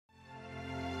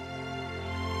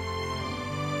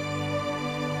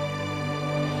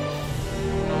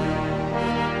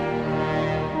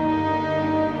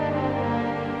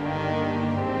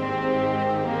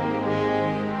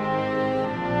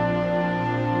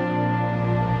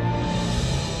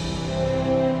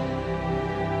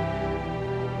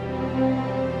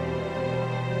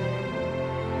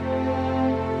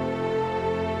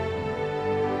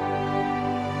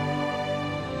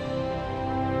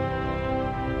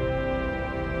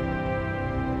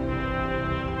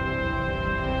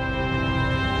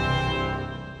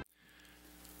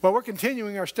Well, we're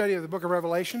continuing our study of the book of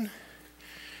Revelation,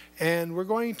 and we're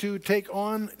going to take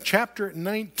on chapter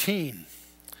 19,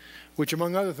 which,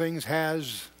 among other things,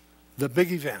 has the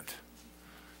big event,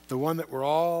 the one that we're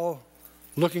all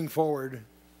looking forward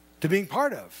to being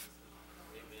part of,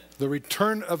 the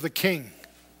return of the King.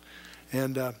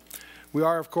 And we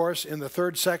are, of course, in the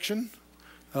third section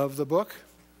of the book,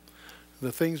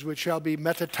 the things which shall be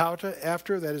metatauta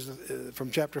after, that is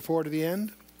from chapter 4 to the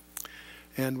end.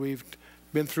 And we've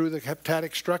been through the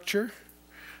heptadic structure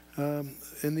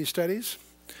in these studies.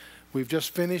 We've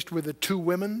just finished with the two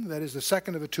women, that is the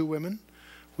second of the two women.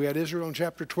 We had Israel in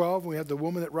chapter 12. We had the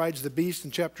woman that rides the beast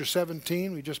in chapter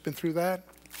 17. We've just been through that.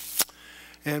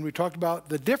 And we talked about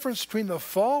the difference between the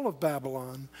fall of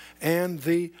Babylon and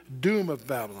the doom of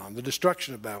Babylon, the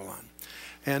destruction of Babylon.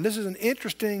 And this is an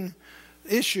interesting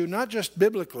issue, not just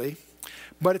biblically,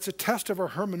 but it's a test of our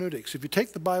hermeneutics. If you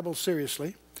take the Bible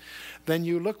seriously, then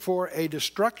you look for a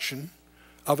destruction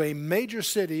of a major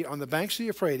city on the banks of the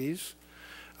Euphrates,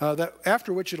 that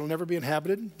after which it'll never be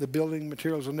inhabited, the building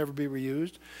materials will never be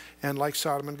reused, and like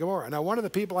Sodom and Gomorrah. Now, one of the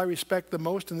people I respect the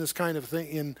most in this kind of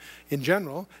thing in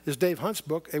general is Dave Hunt's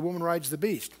book, A Woman Rides the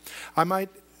Beast. I might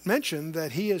mention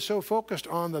that he is so focused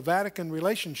on the Vatican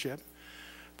relationship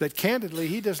that candidly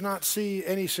he does not see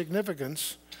any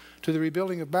significance to the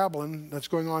rebuilding of Babylon that's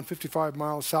going on 55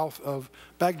 miles south of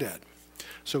Baghdad.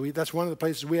 So that's one of the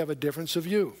places we have a difference of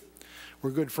view.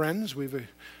 We're good friends. We've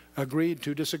agreed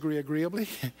to disagree agreeably.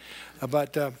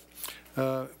 But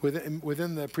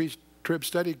within the pre-trib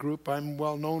study group, I'm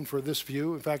well known for this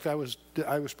view. In fact, I was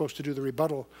supposed to do the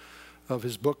rebuttal of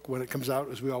his book when it comes out,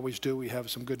 as we always do. We have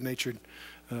some good-natured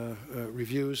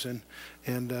reviews.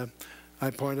 And I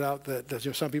pointed out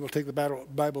that some people take the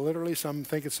Bible literally. Some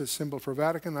think it's a symbol for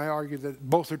Vatican. I argue that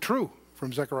both are true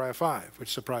from Zechariah 5, which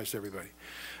surprised everybody.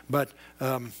 But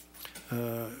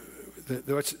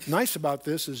what's nice about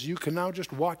this is you can now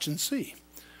just watch and see.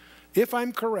 If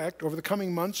I'm correct, over the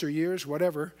coming months or years,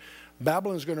 whatever,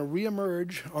 Babylon is going to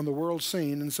reemerge on the world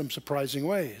scene in some surprising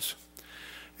ways.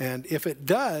 And if it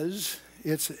does,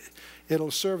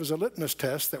 it'll serve as a litmus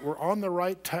test that we're on the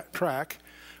right track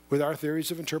with our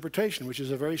theories of interpretation, which is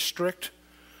a very strict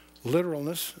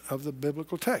literalness of the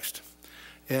biblical text.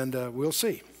 And we'll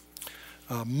see.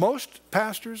 Most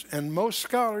pastors and most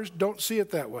scholars don't see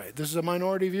it that way. This is a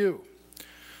minority view,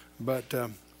 but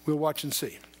we'll watch and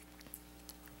see.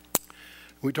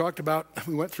 We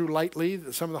went through lightly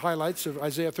some of the highlights of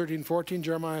Isaiah 13:14,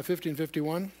 Jeremiah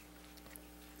 15:51,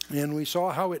 and we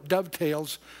saw how it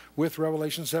dovetails with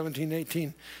Revelation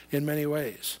 17:18 in many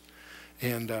ways,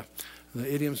 and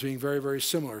the idioms being very, very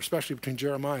similar, especially between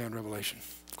Jeremiah and Revelation.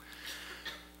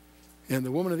 And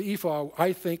the woman of the ephod,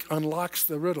 I think, unlocks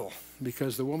the riddle,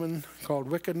 because the woman called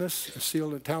wickedness is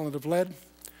sealed in a talent of lead,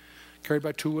 carried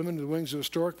by two women to the wings of a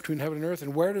stork between heaven and earth.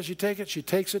 And where does she take it? She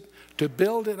takes it to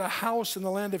build it a house in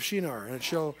the land of Shinar, and it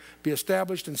shall be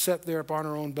established and set there upon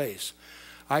her own base.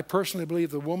 I personally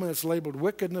believe the woman that's labeled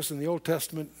wickedness in the Old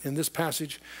Testament in this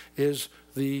passage is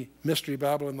the mystery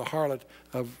Babylon, the harlot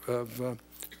of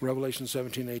Revelation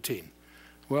 17:18.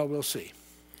 Well, we'll see.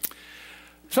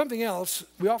 Something else,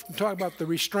 we often talk about the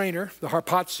restrainer, the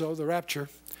harpazo, the rapture.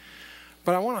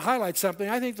 But I want to highlight something.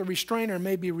 I think the restrainer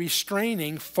may be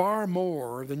restraining far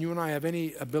more than you and I have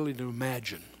any ability to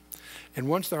imagine. And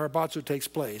once the harpazo takes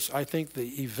place, I think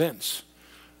the events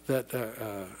that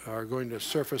are going to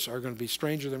surface are going to be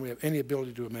stranger than we have any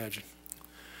ability to imagine.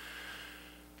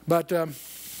 But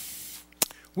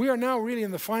we are now really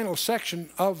in the final section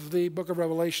of the book of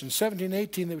Revelation.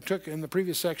 17:18 that we took in the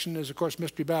previous section is, of course,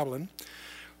 Mystery Babylon.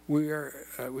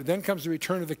 Then comes the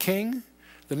return of the King.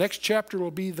 The next chapter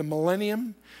will be the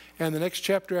millennium, and the next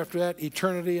chapter after that,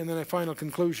 eternity, and then a final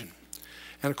conclusion.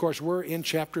 And of course, we're in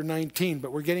chapter 19,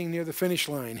 but we're getting near the finish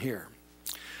line here.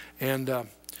 And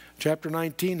chapter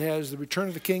 19 has the return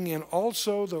of the King and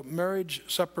also the marriage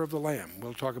supper of the Lamb.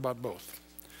 We'll talk about both.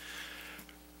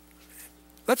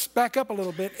 Let's back up a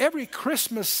little bit. Every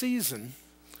Christmas season,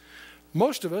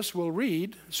 most of us will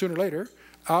read, sooner or later,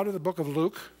 out of the book of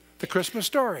Luke, the Christmas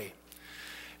story.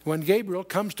 When Gabriel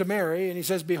comes to Mary and he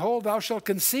says, "Behold, thou shalt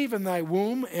conceive in thy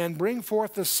womb and bring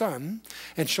forth a son,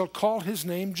 and shalt call his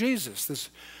name Jesus." This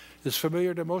is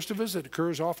familiar to most of us. It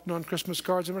occurs often on Christmas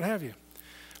cards and what have you.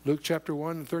 Luke chapter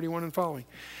 1 and 31 and following.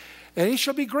 "And he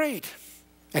shall be great,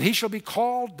 and he shall be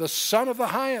called the Son of the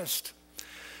Highest.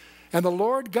 And the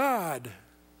Lord God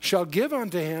shall give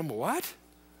unto him" what?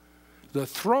 "The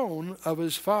throne of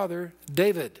his father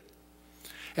David.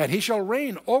 And he shall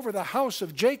reign over the house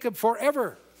of Jacob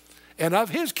forever. And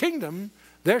of his kingdom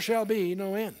there shall be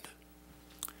no end."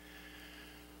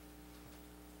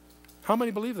 How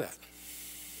many believe that?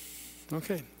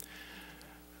 Okay.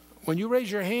 When you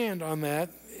raise your hand on that,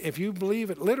 if you believe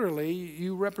it literally,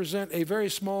 you represent a very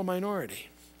small minority.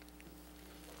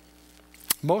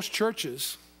 Most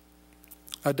churches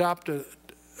adopt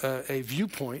a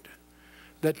viewpoint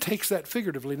that takes that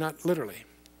figuratively, not literally.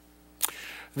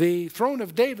 The throne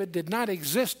of David did not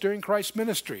exist during Christ's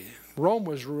ministry. Rome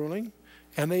was ruling,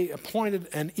 and they appointed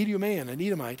an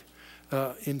Edomite,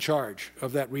 in charge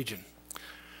of that region.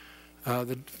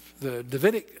 The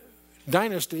Davidic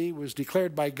dynasty was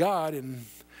declared by God in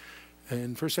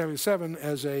 1 Samuel 7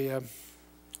 as a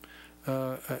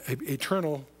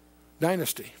eternal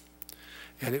dynasty.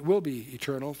 And it will be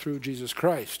eternal through Jesus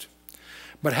Christ.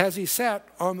 But has he sat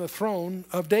on the throne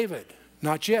of David?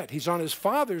 Not yet. He's on his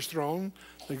father's throne,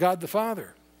 the God the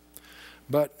Father.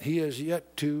 But he has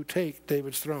yet to take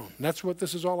David's throne. And that's what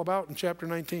this is all about in chapter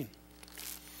 19.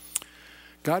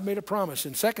 God made a promise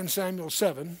in 2 Samuel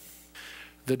 7.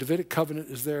 The Davidic covenant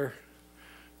is there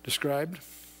described.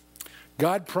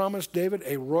 God promised David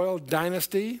a royal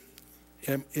dynasty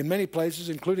in many places,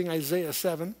 including Isaiah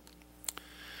 7.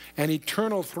 An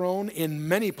eternal throne in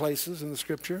many places in the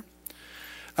scripture.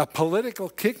 A political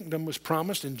kingdom was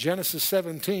promised in Genesis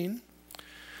 17.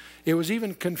 It was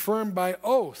even confirmed by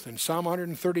oath in Psalm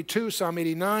 132, Psalm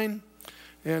 89,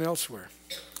 and elsewhere.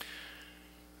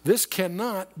 This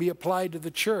cannot be applied to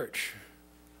the church.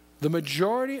 The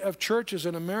majority of churches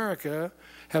in America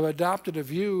have adopted a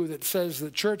view that says the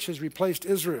church has replaced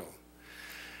Israel.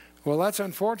 Well, that's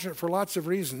unfortunate for lots of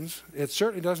reasons. It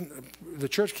certainly doesn't, the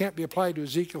church can't be applied to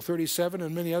Ezekiel 37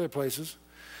 and many other places.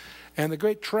 And the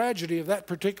great tragedy of that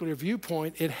particular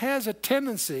viewpoint, it has a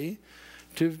tendency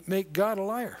to make God a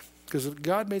liar, because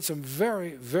God made some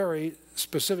very, very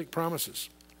specific promises.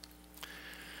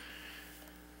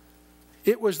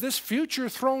 It was this future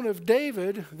throne of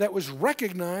David that was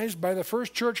recognized by the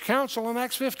first church council in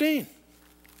Acts 15.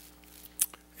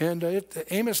 And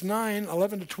Amos 9,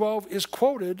 11 to 12 is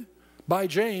quoted by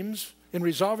James in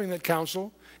resolving that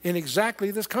council in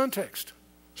exactly this context.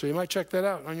 So you might check that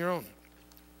out on your own.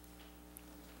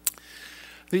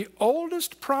 The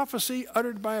oldest prophecy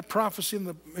uttered by a prophecy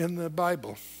in the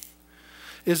Bible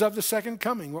is of the second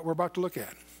coming, what we're about to look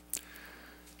at.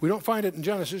 We don't find it in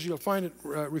Genesis. You'll find it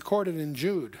recorded in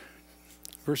Jude,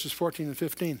 verses 14 and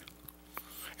 15.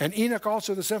 And Enoch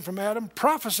also, the son from Adam,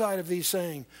 prophesied of these,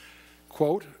 saying,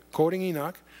 quoting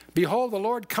Enoch, "Behold, the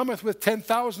Lord cometh with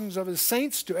 10,000s of his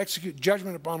saints to execute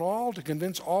judgment upon all, to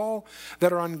convince all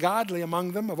that are ungodly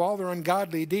among them of all their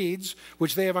ungodly deeds,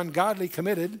 which they have ungodly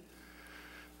committed."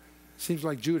 Seems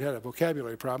like Jude had a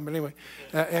vocabulary problem, but anyway.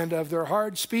 "And of their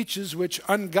hard speeches, which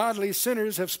ungodly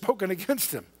sinners have spoken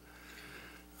against him."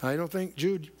 I don't think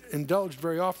Jude indulged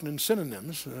very often in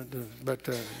synonyms, but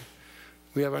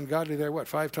we have ungodly there,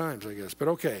 5 times, I guess. But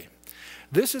okay.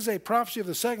 This is a prophecy of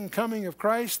the second coming of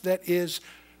Christ that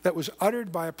was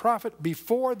uttered by a prophet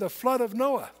before the flood of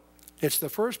Noah. It's the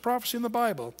first prophecy in the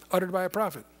Bible uttered by a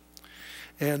prophet.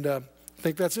 And I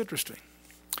think that's interesting.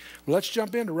 Well, let's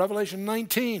jump into Revelation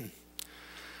 19.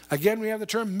 Again, we have the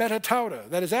term metatauta.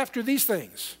 That is after these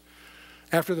things.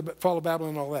 After the fall of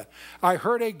Babylon and all that. "I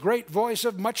heard a great voice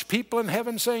of much people in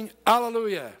heaven saying,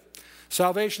 Alleluia!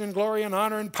 Salvation and glory and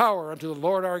honor and power unto the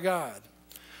Lord our God.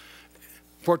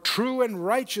 For true and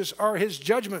righteous are his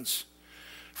judgments.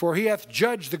 For he hath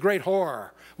judged the great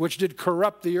whore, which did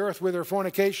corrupt the earth with her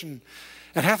fornication,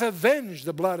 and hath avenged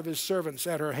the blood of his servants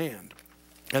at her hand."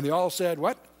 And they all said,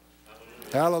 what?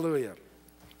 Hallelujah. Hallelujah.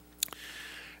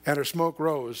 And her smoke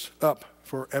rose up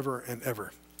forever and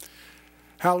ever.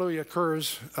 Hallelujah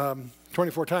occurs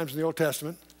 24 times in the Old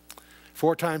Testament,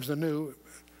 4 times in the New,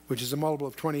 which is a multiple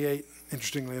of 28,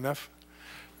 interestingly enough.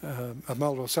 A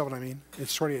multiple of 7, I mean.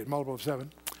 It's 28, multiple of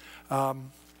 7.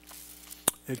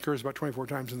 It occurs about 24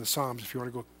 times in the Psalms, if you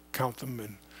want to go count them,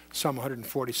 and Psalm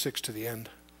 146 to the end.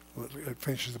 It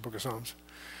finishes the book of Psalms.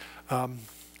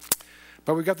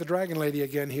 But we've got the dragon lady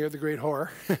again here, the great whore.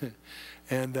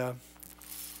 And,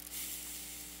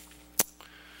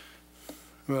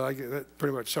 well, that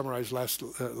pretty much summarized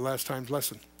last time's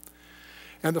lesson.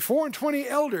 "And the 24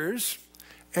 elders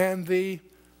and the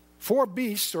 4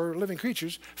 beasts, or living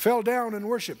creatures, fell down and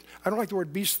worshipped." I don't like the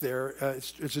word beast there.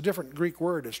 It's a different Greek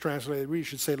word. It's translated. We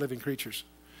should say living creatures.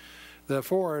 The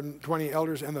 24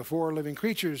 elders and the 4 living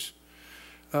creatures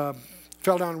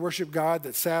fell down and worshiped God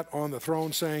that sat on the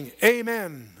throne, saying,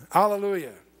 Amen,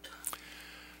 Hallelujah.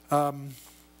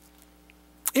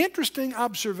 Interesting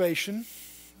observation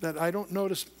that I don't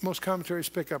notice most commentaries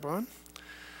pick up on.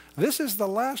 This is the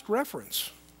last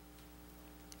reference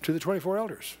to the 24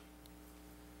 elders.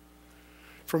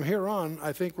 From here on,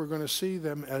 I think we're going to see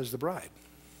them as the bride.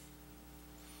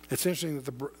 It's interesting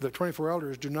that the 24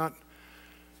 elders do not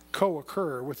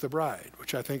co-occur with the bride,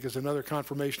 which I think is another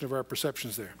confirmation of our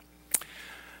perceptions there.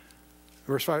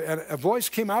 Verse 5, and a voice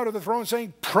came out of the throne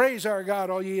saying, praise our God,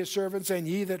 all ye his servants, and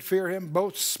ye that fear him,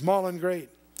 both small and great.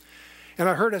 And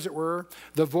I heard, as it were,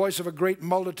 the voice of a great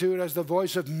multitude, as the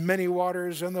voice of many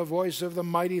waters, and the voice of the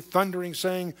mighty thundering,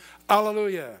 saying,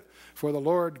 Alleluia, for the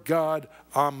Lord God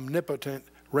omnipotent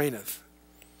reigneth.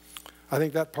 I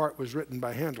think that part was written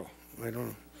by Handel. I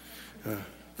don't know.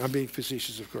 I'm being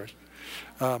facetious, of course.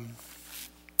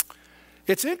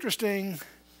 It's interesting.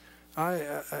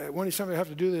 One time I have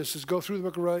to do this is go through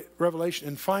the book of Revelation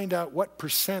and find out what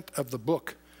 % of the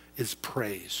book is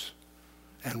praise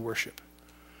and worship.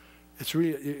 It's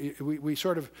really, we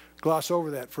sort of gloss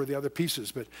over that for the other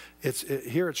pieces, but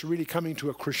here it's really coming to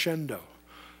a crescendo.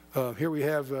 Here we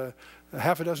have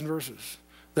half a dozen verses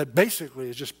that basically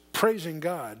is just praising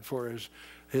God for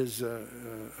his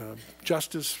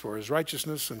justice, for his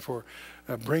righteousness, and for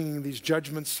bringing these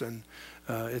judgments. And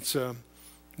it's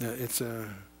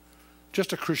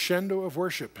just a crescendo of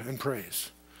worship and praise.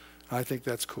 I think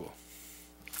that's cool.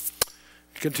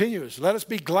 It continues, let us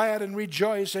be glad and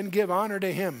rejoice and give honor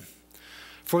to him.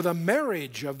 For the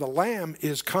marriage of the Lamb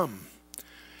is come,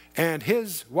 and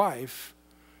his wife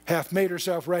hath made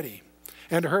herself ready.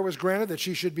 And to her was granted that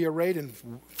she should be arrayed in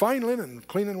fine linen,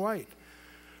 clean and white.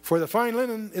 For the fine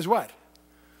linen is what?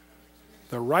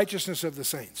 The righteousness of the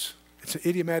saints. It's an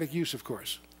idiomatic use, of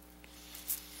course.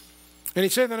 And he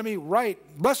said unto me, right,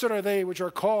 blessed are they which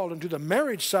are called unto the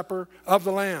marriage supper of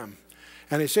the Lamb.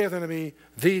 And he saith unto me,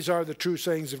 these are the true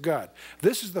sayings of God.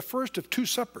 This is the first of 2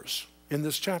 suppers in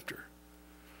this chapter.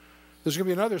 There's going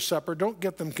to be another supper. Don't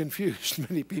get them confused.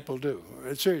 Many people do.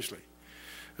 Seriously.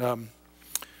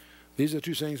 These are the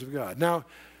 2 sayings of God. Now,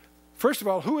 first of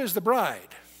all, who is the bride?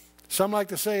 Some like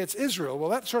to say it's Israel. Well,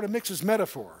 that sort of mixes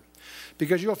metaphor.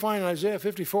 Because you'll find in Isaiah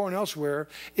 54 and elsewhere,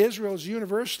 Israel is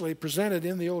universally presented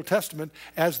in the Old Testament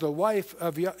as the wife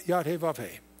of Yahweh,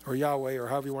 or Yahweh, or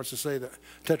however he wants to say the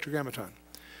Tetragrammaton.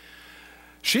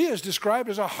 She is described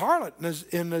as a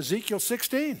harlot in Ezekiel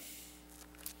 16.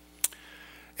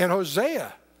 And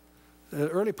Hosea, the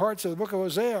early parts of the book of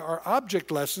Hosea are object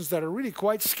lessons that are really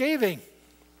quite scathing.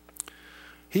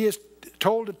 He is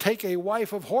told to take a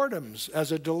wife of whoredoms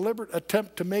as a deliberate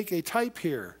attempt to make a type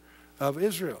here of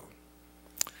Israel.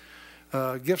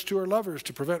 Gifts to her lovers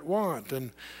to prevent want,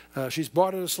 and she's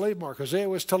bought at a slave market. Hosea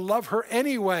was to love her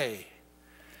anyway.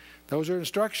 Those are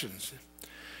instructions.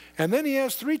 And then he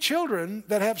has 3 children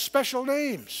that have special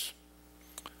names.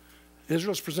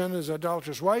 Israel's presented as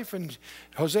idolatrous wife, and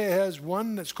Hosea has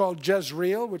one that's called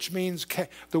Jezreel, which means,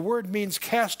 the word means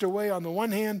cast away on the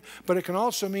one hand, but it can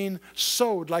also mean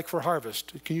sowed, like for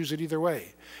harvest. It can use it either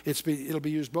way. It'll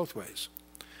be used both ways.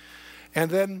 And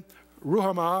then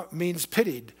Ruhamah means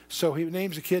pitied, so he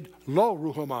names the kid Lo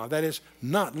Ruhamah, that is,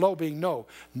 not Lo being no,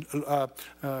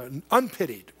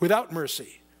 unpitied, without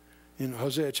mercy, in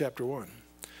Hosea chapter 1.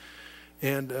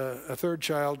 And a third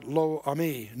child, Lo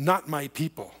Ami, not my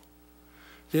people,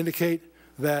 to indicate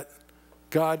that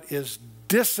God is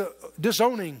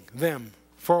disowning them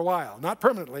for a while, not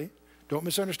permanently. Don't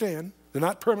misunderstand. They're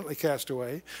not permanently cast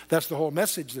away. That's the whole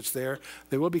message that's there.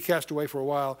 They will be cast away for a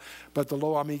while, but the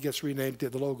Lo Ami gets renamed.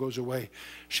 The Lo goes away.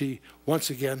 She, once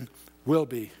again, will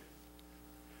be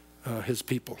his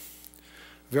people.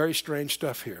 Very strange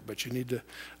stuff here, but you need to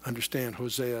understand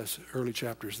Hosea's early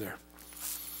chapters there.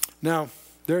 Now,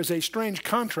 there's a strange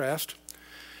contrast.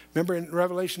 Remember in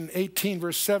Revelation 18,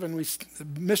 verse 7,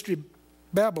 mystery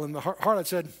Babylon, the harlot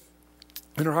said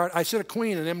in her heart, I sit a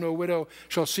queen and am no widow,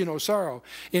 shall see no sorrow.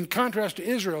 In contrast to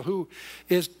Israel, who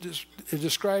is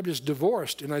described as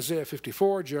divorced in Isaiah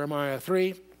 54, Jeremiah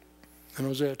 3, and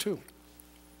Hosea 2.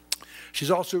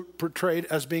 She's also portrayed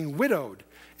as being widowed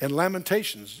in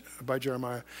Lamentations by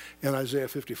Jeremiah and Isaiah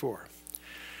 54.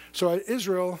 So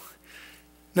Israel,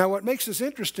 now what makes this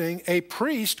interesting, a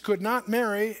priest could not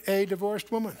marry a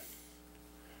divorced woman.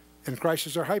 And Christ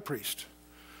is our high priest.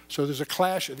 So there's a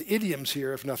clash of idioms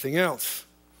here, if nothing else.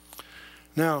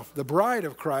 Now, the bride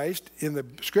of Christ in the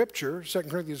scripture, 2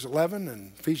 Corinthians 11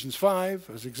 and Ephesians 5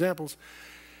 as examples,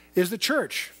 is the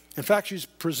church. In fact, she's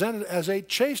presented as a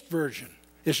chaste virgin.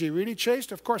 Is she really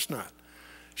chaste? Of course not.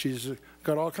 She's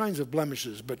got all kinds of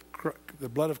blemishes, but the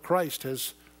blood of Christ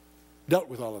has dealt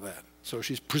with all of that. So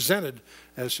she's presented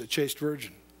as a chaste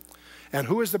virgin. And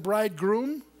who is the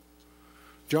bridegroom?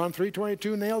 John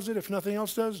 3:22 nails it, if nothing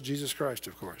else does. Jesus Christ,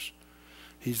 of course.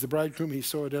 He's the bridegroom. He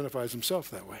so identifies himself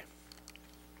that way.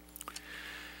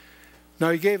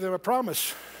 Now he gave them a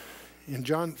promise in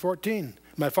John 14.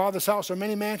 My Father's house are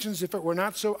many mansions. If it were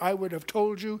not so, I would have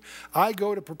told you. I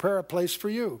go to prepare a place for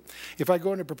you. If I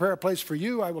go to prepare a place for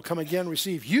you, I will come again,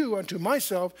 receive you unto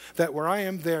myself, that where I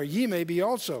am, there ye may be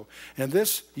also. And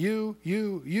this you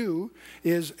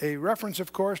is a reference,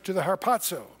 of course, to the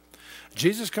harpazo.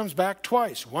 Jesus comes back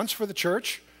twice. Once for the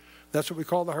church. That's what we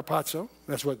call the harpazo.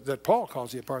 That's what that Paul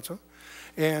calls the harpazo.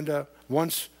 And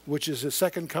once, which is his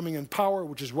second coming in power,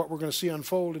 which is what we're going to see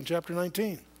unfold in chapter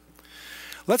 19.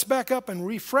 Let's back up and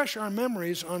refresh our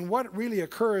memories on what really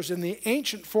occurs in the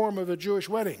ancient form of a Jewish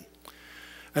wedding.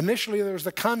 Initially, there was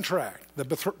the contract, the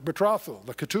betrothal,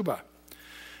 the ketubah.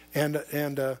 And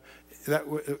that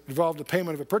involved the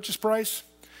payment of a purchase price.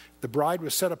 The bride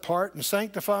was set apart and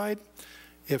sanctified.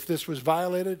 If this was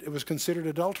violated, it was considered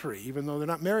adultery. Even though they're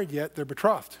not married yet, they're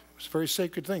betrothed. It was a very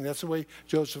sacred thing. That's the way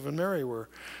Joseph and Mary were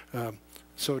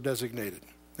so designated.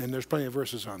 And there's plenty of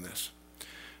verses on this.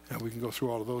 We can go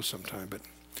through all of those sometime. But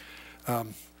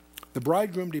the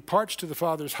bridegroom departs to the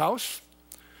father's house,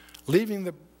 leaving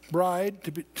the bride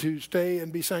to stay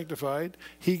and be sanctified.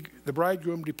 The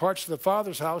bridegroom departs to the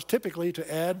father's house, typically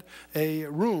to add a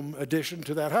room addition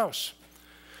to that house.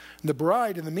 The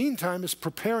bride, in the meantime, is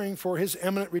preparing for his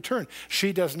imminent return.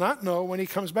 She does not know when he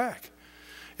comes back.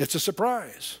 It's a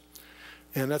surprise.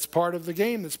 And that's part of the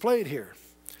game that's played here.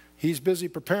 He's busy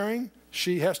preparing.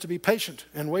 She has to be patient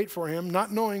and wait for him,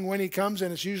 not knowing when he comes,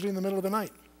 and it's usually in the middle of the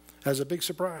night as a big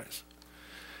surprise.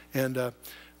 And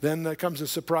then comes a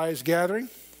surprise gathering,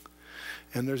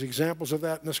 and there's examples of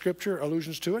that in the scripture,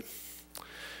 allusions to it.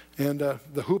 And the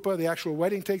huppah, the actual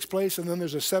wedding, takes place, and then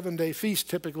there's a 7-day feast,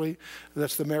 typically.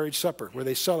 That's the marriage supper, where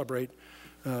they celebrate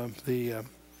the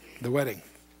wedding.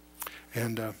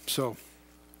 And so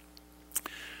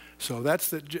that's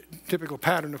the typical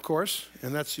pattern, of course,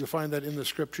 and you'll find that in the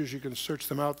scriptures. You can search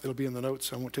them out. It'll be in the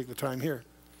notes. I won't take the time here.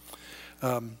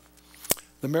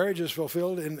 The marriage is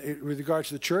fulfilled with regards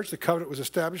to the church. The covenant was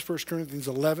established, 1 Corinthians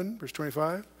 11, verse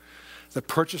 25. The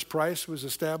purchase price was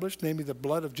established, namely the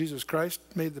blood of Jesus Christ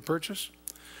made the purchase.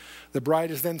 The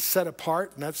bride is then set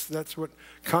apart, and that's what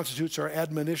constitutes our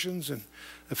admonitions in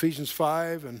Ephesians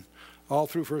 5 and all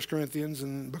through 1 Corinthians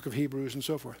and the book of Hebrews and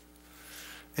so forth.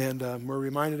 And we're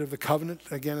reminded of the covenant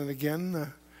again and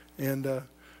again. The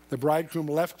bridegroom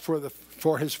left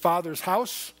for his father's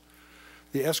house.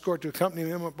 The escort to accompany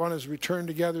him upon his return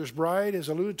to gather his bride is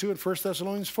alluded to in 1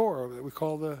 Thessalonians 4, that we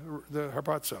call the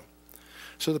harpazo.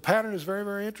 So the pattern is very,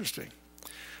 very interesting.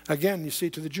 Again, you see,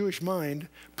 to the Jewish mind,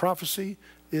 prophecy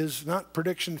is not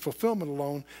prediction fulfillment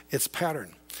alone, it's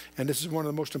pattern. And this is one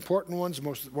of the most important ones,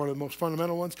 one of the most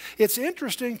fundamental ones. It's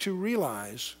interesting to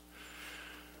realize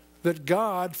that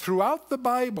God, throughout the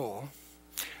Bible,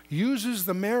 uses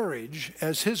the marriage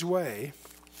as his way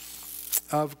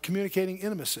of communicating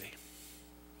intimacy.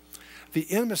 The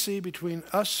intimacy between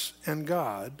us and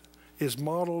God is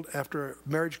modeled after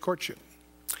marriage courtship.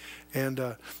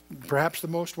 And perhaps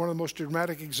one of the most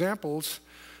dramatic examples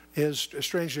is,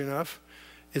 strangely enough,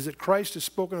 is that Christ is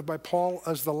spoken of by Paul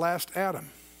as the last Adam.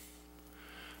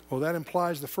 Well, that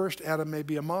implies the first Adam may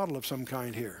be a model of some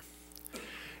kind here.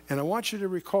 And I want you to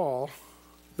recall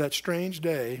that strange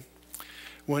day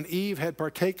when Eve had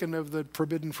partaken of the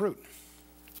forbidden fruit.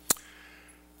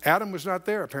 Adam was not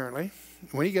there, apparently.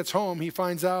 When he gets home, he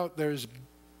finds out there's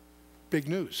big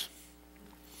news.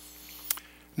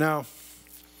 Now,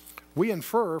 we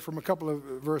infer from a couple of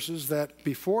verses that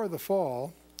before the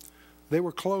fall, they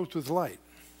were clothed with light.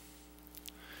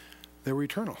 They were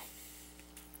eternal.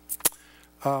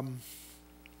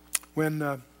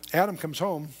 When Adam comes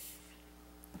home,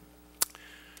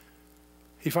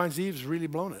 he finds Eve's really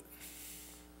blown it.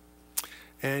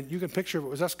 And you can picture if it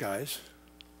was us guys,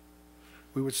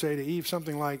 we would say to Eve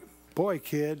something like, "Boy,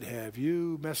 kid, have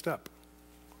you messed up?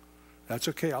 That's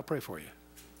okay, I'll pray for you."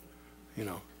 You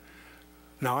know.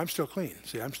 Now, I'm still clean.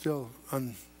 See, I'm still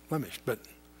unblemished. But,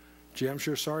 gee, I'm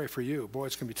sure sorry for you. Boy,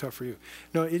 it's going to be tough for you.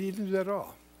 No, he didn't do that at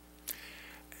all.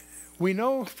 We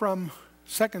know from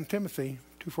 2 Timothy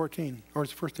 2:14, or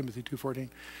it's 1 Timothy 2:14,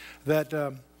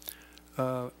 that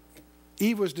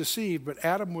Eve was deceived, but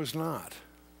Adam was not.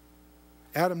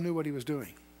 Adam knew what he was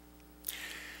doing.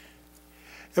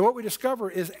 And what we discover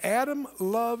is Adam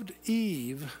loved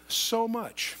Eve so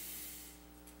much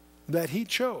that he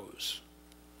chose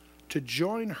to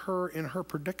join her in her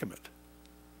predicament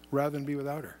rather than be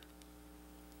without her.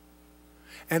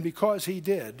 And because he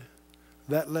did,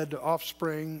 that led to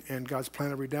offspring and God's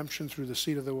plan of redemption through the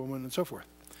seed of the woman and so forth.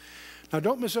 Now,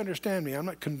 don't misunderstand me. I'm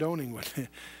not condoning what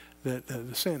the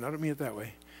sin. I don't mean it that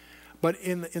way. But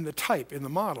in the type, in the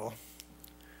model,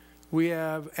 we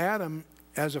have Adam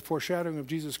as a foreshadowing of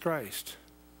Jesus Christ,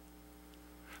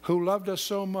 who loved us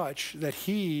so much that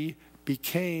he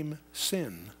became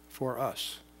sin for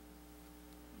us.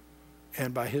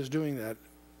 And by his doing that,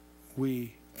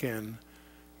 we can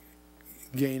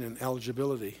gain an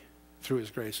eligibility through his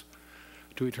grace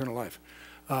to eternal life.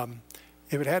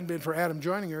 If it hadn't been for Adam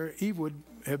joining her, Eve would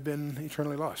have been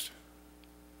eternally lost.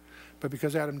 But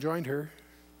because Adam joined her,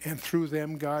 and through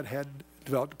them God had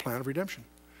developed a plan of redemption,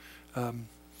 the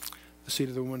seed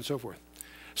of the woman and so forth.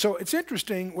 So it's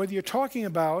interesting whether you're talking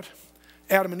about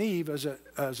Adam and Eve as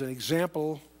an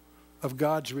example of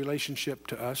God's relationship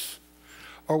to us,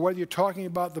 or whether you're talking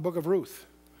about the book of Ruth,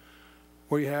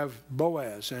 where you have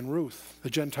Boaz and Ruth, the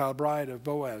Gentile bride of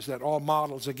Boaz, that all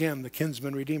models, again, the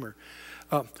kinsman redeemer.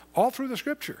 All through the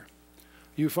scripture,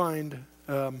 you find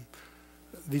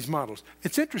these models.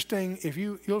 It's interesting, if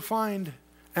you'll find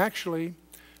actually,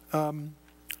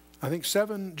 I think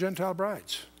 7 Gentile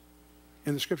brides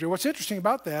in the scripture. What's interesting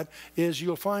about that is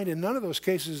you'll find in none of those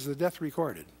cases the death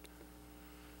recorded.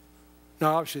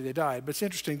 Now, obviously they died, but it's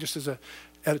interesting just as an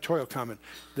editorial comment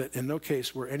that in no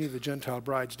case were any of the Gentile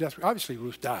brides death. Obviously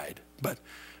Ruth died, but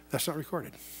that's not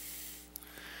recorded.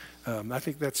 I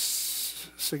think that's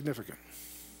significant.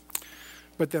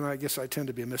 But then I guess I tend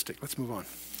to be a mystic. Let's move on.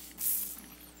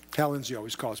 Hal Lindsey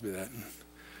always calls me that, and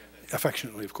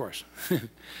affectionately, of course.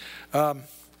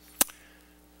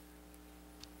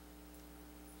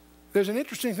 There's an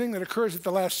interesting thing that occurs at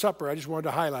the Last Supper I just wanted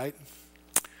to highlight.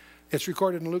 It's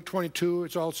recorded in Luke 22.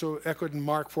 It's also echoed in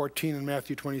Mark 14 and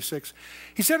Matthew 26.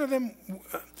 He said to them,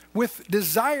 "With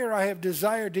desire I have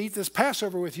desired to eat this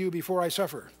Passover with you before I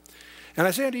suffer. And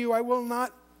I say unto you, I will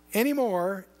not any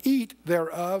more eat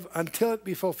thereof until it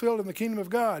be fulfilled in the kingdom of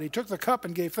God." He took the cup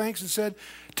and gave thanks and said,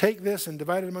 "Take this and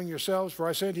divide it among yourselves, for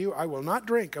I say unto you, I will not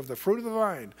drink of the fruit of the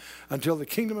vine until the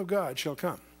kingdom of God shall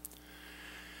come."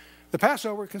 The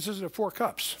Passover consisted of 4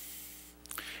 cups,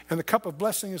 and the cup of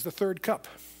blessing is the 3rd cup.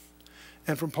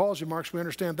 And from Paul's remarks, we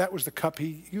understand that was the cup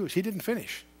he used. He didn't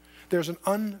finish. There's an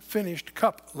unfinished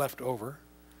cup left over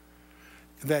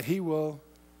that he will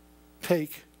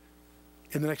take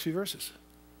in the next few verses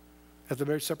at the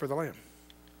marriage supper of the Lamb.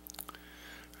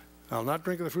 "I'll not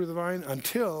drink of the fruit of the vine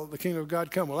until the kingdom of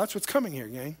God come." Well, that's what's coming here,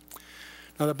 gang.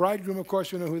 Now, the bridegroom, of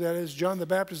course, we know who that is. John the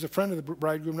Baptist is a friend of the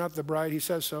bridegroom, not the bride. He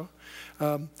says so.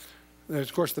 There's,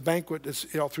 of course, the banquet that's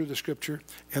all through the scripture.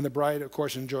 And the bride, of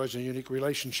course, enjoys a unique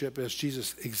relationship as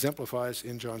Jesus exemplifies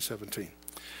in John 17.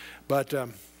 But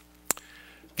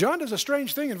John does a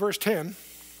strange thing in verse 10.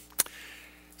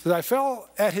 He says, "I fell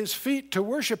at his feet to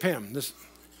worship him.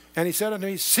 And he said unto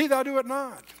me, See thou do it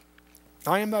not.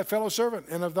 I am thy fellow servant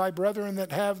and of thy brethren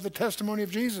that have the testimony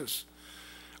of Jesus.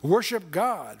 Worship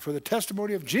God, for the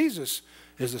testimony of Jesus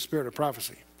is the spirit of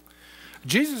prophecy."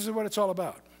 Jesus is what it's all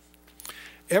about.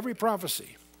 Every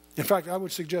prophecy, in fact, I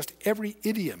would suggest every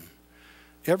idiom,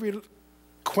 every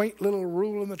quaint little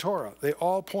rule in the Torah, they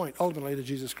all point ultimately to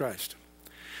Jesus Christ.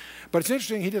 But it's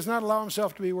interesting, he does not allow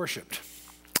himself to be worshipped.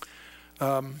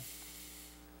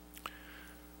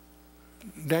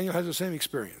 Daniel has the same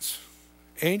experience.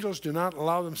 Angels do not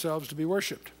allow themselves to be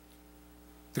worshipped.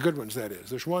 The good ones, that is.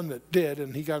 There's one that did,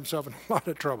 and he got himself in a lot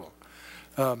of trouble.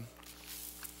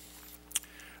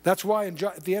 That's why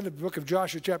at the end of the book of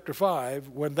Joshua chapter 5,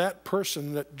 when that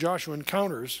person that Joshua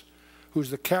encounters, who's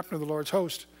the captain of the Lord's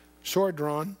host, sword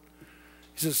drawn,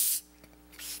 he says,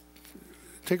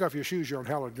 "Take off your shoes, you're on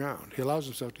hallowed ground."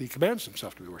 He commands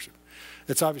himself to be worshipped.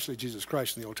 It's obviously Jesus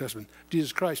Christ in the Old Testament.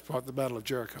 Jesus Christ fought the battle of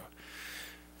Jericho.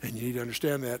 And you need to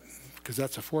understand that because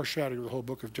that's a foreshadowing of the whole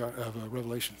book of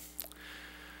Revelation.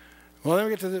 Well, then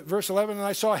we get to verse 11, "And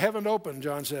I saw heaven open,"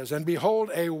 John says, "and behold,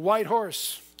 a white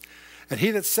horse. And he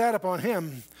that sat upon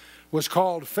him was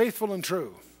called Faithful and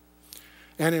True.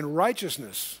 And in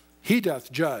righteousness he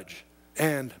doth judge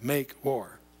and make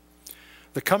war."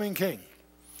 The coming king.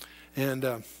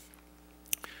 And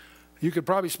you could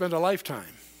probably spend a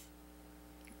lifetime,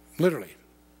 literally,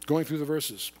 going through the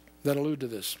verses that allude to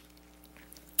this.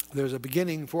 There's a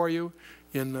beginning for you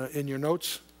in your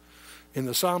notes. In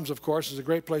the Psalms, of course, is a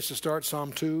great place to start.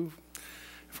 Psalm 2,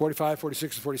 45,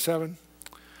 46, and 47.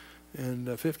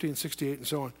 And 50 and 68 and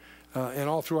so on, and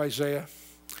all through Isaiah.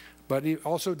 But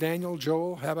also Daniel,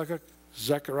 Joel, Habakkuk,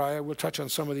 Zechariah. We'll touch on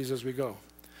some of these as we go.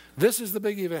 This is the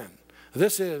big event.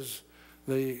 This is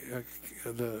the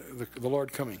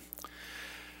Lord coming.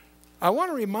 I want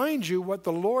to remind you what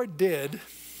the Lord did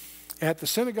at the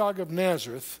synagogue of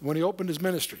Nazareth when he opened his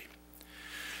ministry.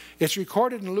 It's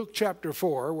recorded in Luke chapter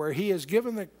 4, where he is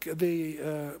given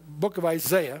the book of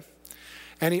Isaiah,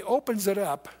 and he opens it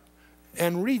up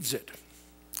and reads it.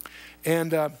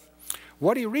 And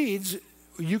what he reads,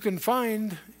 you can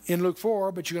find in Luke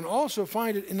 4, but you can also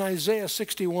find it in Isaiah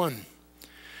 61,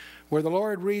 where the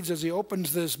Lord reads as he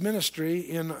opens this ministry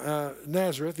in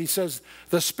Nazareth, he says,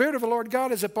 "The Spirit of the Lord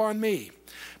God is upon me,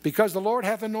 because the Lord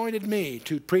hath anointed me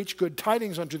to preach good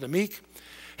tidings unto the meek.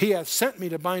 He hath sent me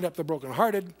to bind up the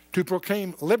brokenhearted, to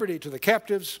proclaim liberty to the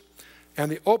captives, and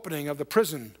the opening of the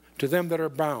prison to them that are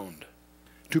bound,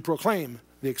 to proclaim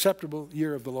the acceptable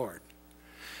year of the Lord."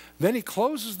 Then he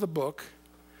closes the book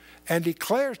and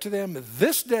declares to them,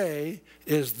 "This day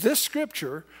is this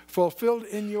scripture fulfilled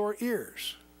in your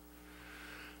ears."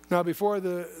 Now, before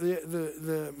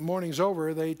the morning's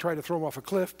over, they try to throw him off a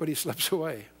cliff, but he slips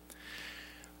away.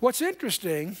 What's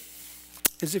interesting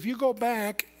is if you go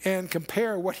back and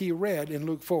compare what he read in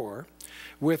Luke 4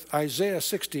 with Isaiah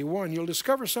 61, you'll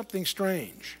discover something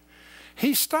strange.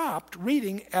 He stopped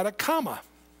reading at a comma,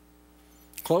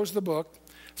 closed the book,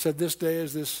 said, "This day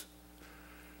is this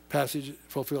passage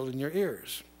fulfilled in your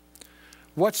ears."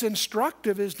 What's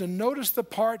instructive is to notice the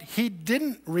part he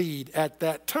didn't read at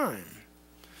that time.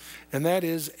 And that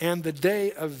is, "and the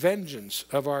day of vengeance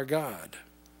of our God."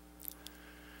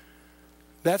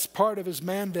 That's part of his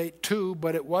mandate too,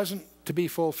 but it wasn't to be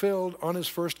fulfilled on his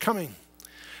first coming.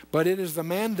 But it is the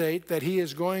mandate that he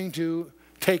is going to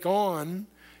take on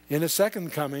in his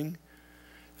second coming,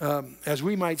 as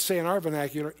we might say in our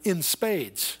vernacular, in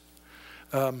spades.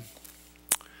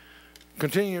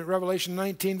 Continuing in Revelation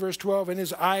 19, verse 12, "And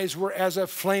his eyes were as a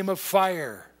flame of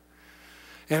fire,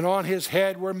 and on his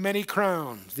head were many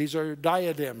crowns." These are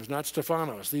diadems, not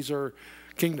Stephanos. These are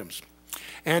kingdoms.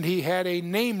 "And he had a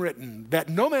name written that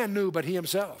no man knew but he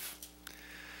himself.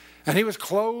 And he was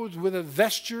clothed with a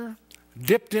vesture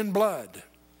dipped in blood.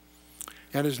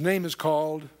 And his name is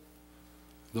called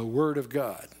the Word of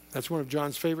God." That's one of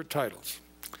John's favorite titles.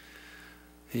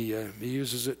 He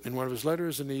uses it in one of his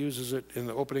letters, and he uses it in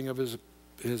the opening of his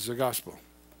gospel.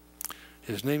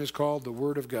 His name is called the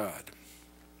Word of God.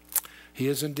 He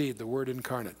is indeed the Word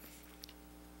incarnate.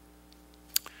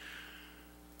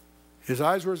 His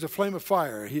eyes were as a flame of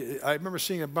fire. I remember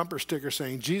seeing a bumper sticker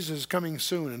saying, "Jesus is coming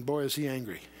soon," and boy, is he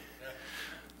angry.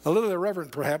 A little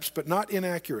irreverent, perhaps, but not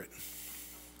inaccurate.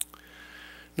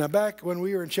 Now, back when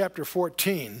we were in chapter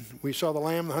 14, we saw the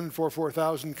Lamb, the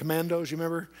 144,000 commandos, you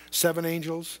remember? 7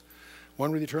 angels,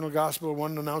 one with the eternal gospel,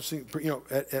 one announcing,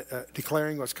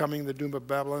 declaring what's coming, the doom of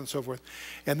Babylon, and so forth.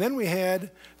 And then we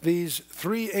had these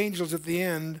 3 angels at the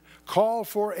end call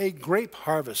for a grape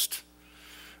harvest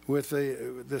with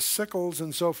the sickles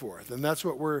and so forth. And that's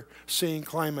what we're seeing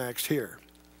climaxed here.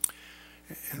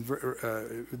 And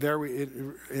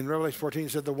in Revelation 14,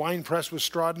 it said, "The winepress was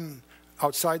trodden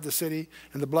outside the city,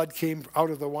 and the blood came out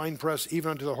of the winepress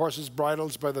even unto the horses'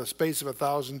 bridles by the space of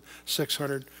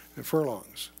 1,600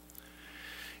 furlongs."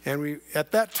 And we,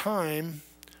 at that time,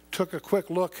 took a quick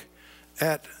look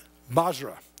at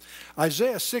Basra.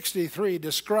 Isaiah 63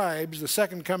 describes the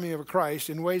second coming of Christ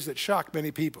in ways that shock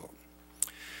many people.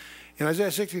 In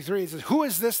Isaiah 63, it says, "Who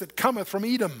is this that cometh from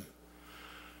Edom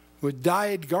with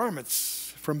dyed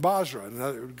garments from Basra?" And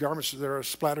other garments that are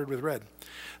splattered with red.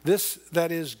 "This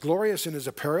that is glorious in his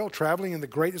apparel, traveling in the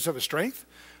greatness of his strength.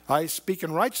 I speak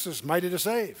in righteousness, mighty to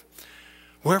save.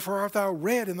 Wherefore art thou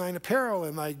red in thine apparel,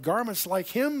 and thy garments like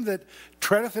him that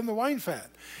treadeth in the wine fat?"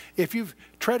 If you've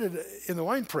treaded in the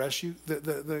wine press,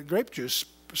 the grape juice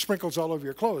sprinkles all over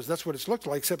your clothes. That's what it's looked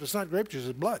like, except it's not grape juice,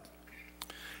 it's blood.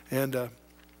 And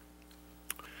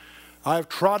 "I have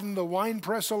trodden the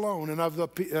winepress alone, and of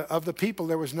the people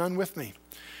there was none with me.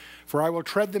 For I will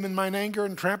tread them in mine anger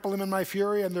and trample them in my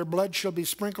fury, and their blood shall be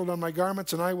sprinkled on my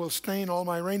garments, and I will stain all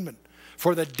my raiment.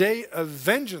 For the day of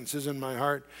vengeance is in my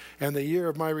heart, and the year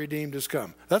of my redeemed is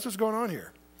come." That's what's going on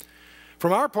here.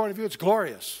 From our point of view, it's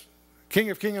glorious. King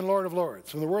of kings and Lord of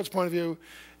lords. From the world's point of view,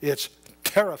 it's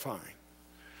terrifying.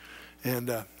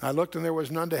 And I looked, and there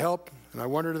was none to help, and I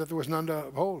wondered that there was none to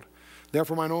uphold.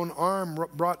 Therefore mine own arm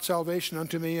brought salvation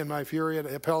unto me, and my fury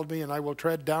upheld me, and I will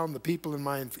tread down the people in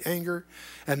my anger,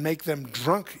 and make them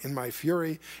drunk in my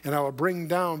fury, and I will bring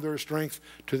down their strength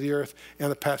to the earth.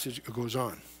 And the passage goes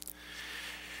on.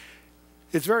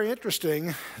 It's very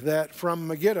interesting that from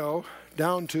Megiddo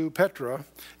down to Petra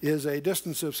is a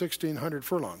distance of 1,600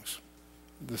 furlongs,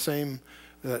 the same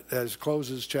as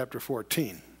closes chapter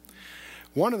 14.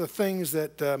 One of the things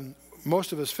that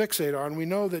most of us fixate on, we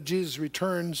know that Jesus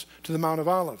returns to the Mount of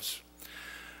Olives.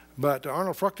 But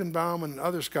Arnold Fruchtenbaum and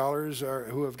other scholars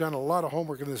who have done a lot of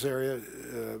homework in this area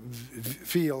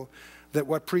feel that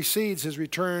what precedes his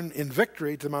return in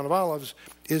victory to the Mount of Olives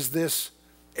is this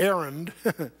errand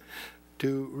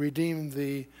to redeem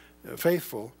the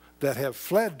faithful that have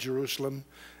fled Jerusalem,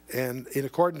 and in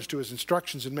accordance to his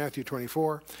instructions in Matthew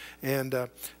 24, and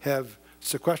have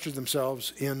sequestered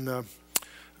themselves in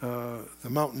the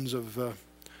mountains of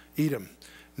Edom.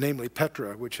 namely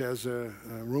Petra, which has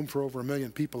room for over 1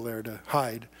 million people there to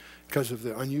hide because of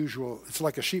the unusual. It's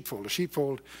like a sheepfold. A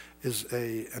sheepfold is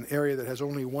an area that has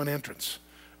only one entrance,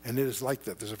 and it is like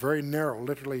that. There's a very narrow,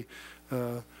 literally,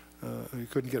 you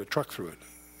couldn't get a truck through it.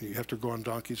 You have to go on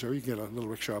donkeys, or you can get a little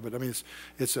rickshaw. But I mean,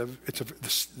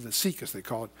 the Sikh, as they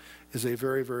call it, is a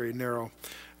very, very narrow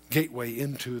gateway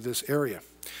into this area.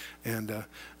 And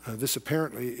this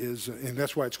apparently is, and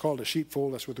that's why it's called a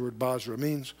sheepfold. That's what the word Basra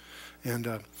means. And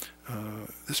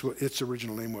this what its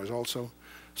original name was also.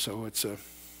 So it's a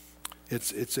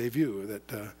view that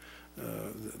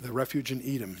the refuge in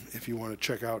Edom, if you want to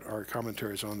check out our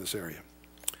commentaries on this area.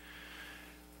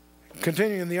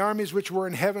 Continuing, the armies which were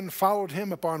in heaven followed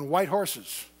him upon white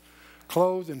horses,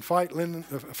 clothed in fine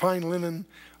linen,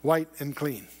 white and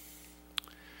clean.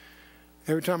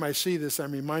 Every time I see this,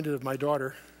 I'm reminded of my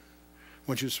daughter.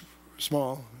 When she was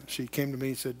small, she came to me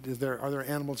and said, are there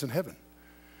animals in heaven?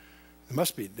 There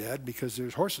must be, Dad, because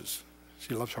there's horses.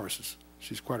 She loves horses.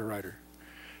 She's quite a rider.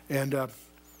 And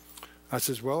I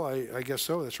says, well, I guess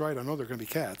so. That's right. I know there are going to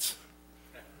be cats.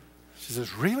 She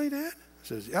says, really, Dad? I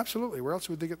says, absolutely. Where else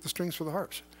would they get the strings for the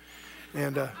harps?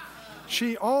 And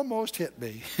she almost hit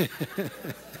me.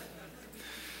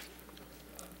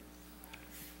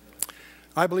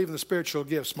 I believe in the spiritual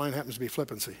gifts. Mine happens to be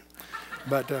flippancy.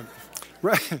 But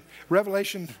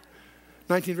Revelation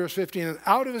 19, verse 15, and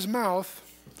out of his mouth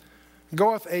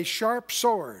goeth a sharp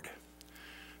sword,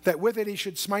 that with it he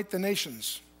should smite the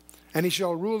nations. And he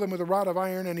shall rule them with a rod of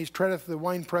iron, and he treadeth the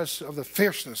winepress of the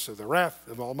fierceness of the wrath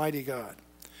of Almighty God.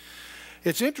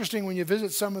 It's interesting when you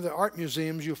visit some of the art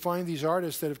museums, you find these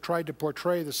artists that have tried to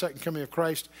portray the second coming of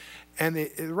Christ, and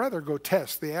they're rather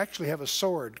grotesque. They actually have a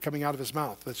sword coming out of his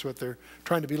mouth. That's what they're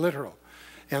trying to be literal.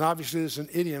 And obviously there's an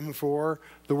idiom for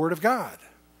the Word of God,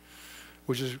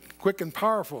 which is quick and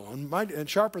powerful and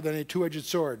sharper than a two-edged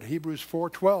sword. Hebrews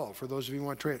 4:12, for those of you who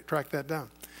want to track that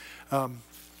down.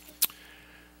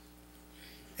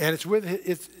 And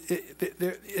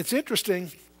it's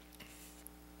interesting.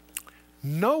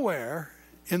 Nowhere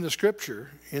in the Scripture,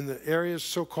 in the areas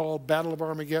so-called Battle of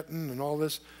Armageddon and all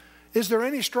this, is there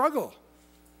any struggle.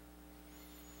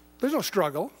 There's no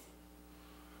struggle.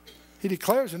 He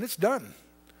declares, and it's done.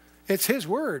 It's his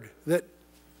word that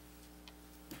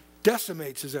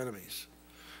decimates his enemies.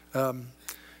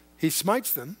 He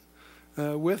smites them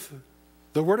with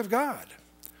the word of God.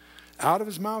 Out of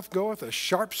his mouth goeth a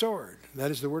sharp sword.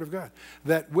 That is the word of God.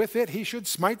 That with it he should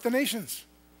smite the nations.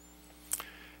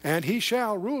 And he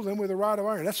shall rule them with a rod of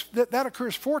iron. That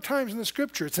occurs 4 times in the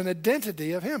Scripture. It's an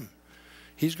identity of him.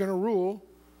 He's going to rule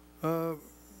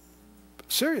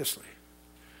seriously.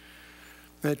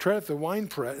 And they treadeth the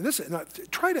winepress.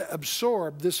 Try to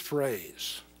absorb this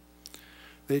phrase.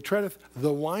 They treadeth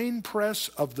the winepress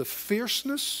of the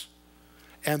fierceness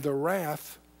and the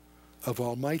wrath of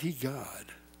Almighty God.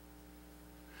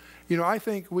 You know, I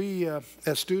think we,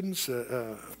 as students,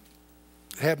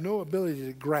 have no ability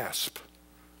to grasp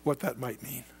what that might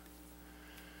mean.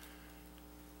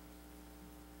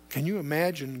 Can you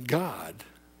imagine God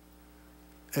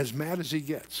as mad as he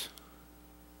gets?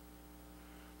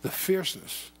 The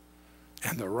fierceness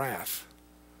and the wrath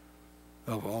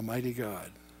of Almighty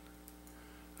God.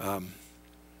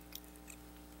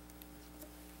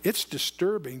 It's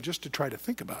disturbing just to try to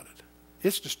think about it.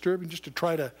 It's disturbing just to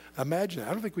try to imagine it.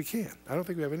 I don't think we can. I don't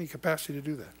think we have any capacity to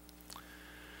do that.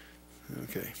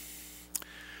 Okay.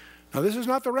 Now, this is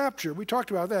not the rapture. We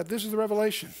talked about that. This is the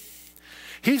revelation.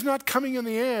 He's not coming in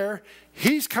the air.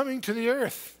 He's coming to the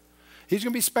earth. He's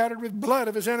going to be spattered with blood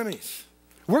of his enemies.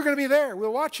 We're going to be there.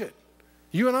 We'll watch it.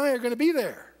 You and I are going to be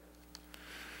there.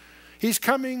 He's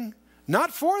coming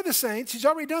not for the saints. He's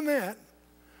already done that.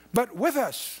 But with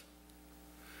us.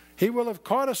 He will have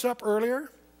caught us up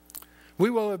earlier. We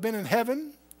will have been in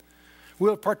heaven.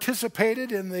 We'll have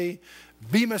participated in the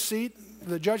Bema seat,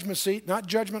 the judgment seat, not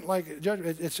judgment like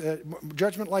it's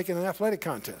judgment like in an athletic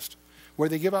contest where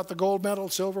they give out the gold medal,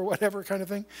 silver, whatever kind of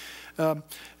thing.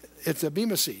 It's a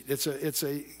Bema seat. It's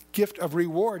a gift of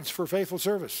rewards for faithful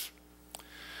service.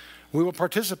 We will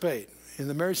participate in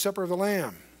the marriage supper of the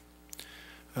Lamb.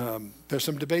 There's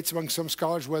some debates among some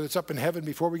scholars whether it's up in heaven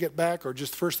before we get back or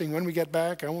just the first thing when we get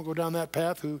back. I won't go down that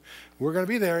path. We're going to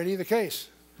be there in either case.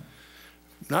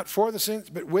 Not for the saints,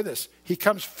 but with us. He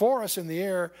comes for us in the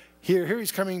air. Here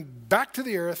he's coming back to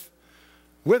the earth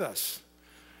with us.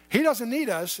 He doesn't need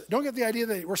us. Don't get the idea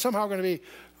that we're somehow going to be,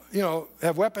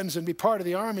 have weapons and be part of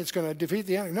the army. It's going to defeat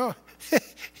the enemy. No,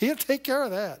 he'll take care of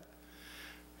that.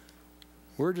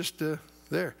 We're just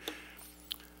there.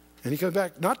 And he comes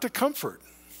back not to comfort,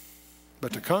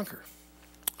 but to conquer.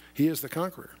 He is the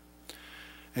conqueror.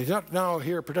 And he's not now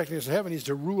here protecting us in heaven. He's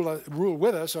to rule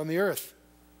with us on the earth.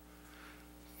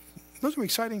 Those are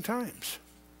exciting times.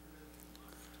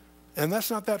 And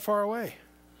that's not that far away.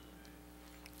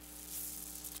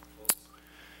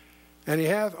 And he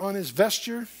hath on his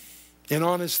vesture and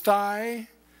on his thigh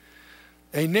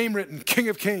a name written, King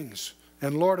of Kings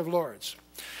and Lord of Lords.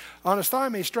 On his thigh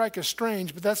may strike us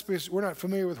strange, but that's because we're not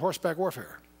familiar with horseback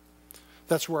warfare.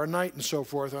 That's where a knight and so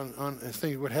forth on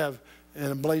things would have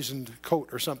an emblazoned coat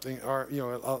or something, or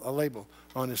a label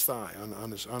on his thigh,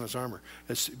 on his armor.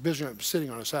 It's sitting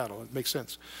on a saddle. It makes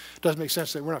sense. It doesn't make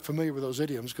sense that we're not familiar with those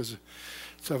idioms because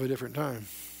it's of a different time.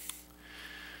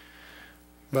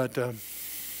 But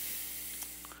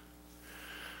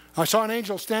I saw an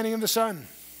angel standing in the sun,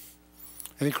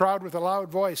 and he cried with a loud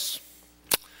voice,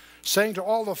 saying to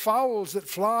all the fowls that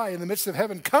fly in the midst of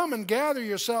heaven, come and gather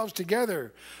yourselves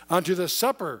together unto the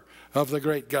supper of the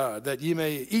great God, that ye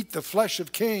may eat the flesh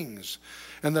of kings,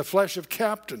 and the flesh of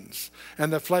captains,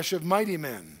 and the flesh of mighty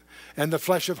men, and the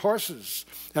flesh of horses,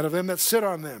 and of them that sit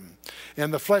on them,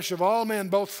 and the flesh of all men,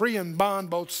 both free and bond,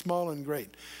 both small and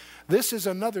great. This is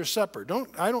another supper.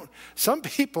 Some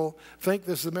people think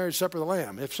this is the marriage supper of the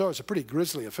Lamb. If so, it's a pretty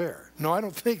grisly affair. No, I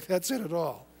don't think that's it at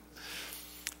all.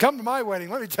 Come to my wedding.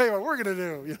 Let me tell you what we're going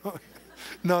to do.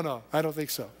 No, I don't think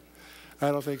so.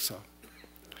 I don't think so.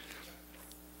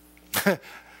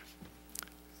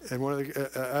 And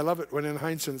I love it when in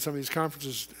Heinsohn, some of these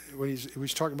conferences, when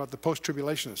he's talking about the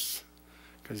post-tribulationists,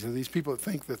 because these people that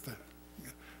think that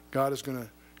God is going to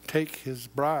take his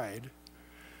bride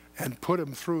and put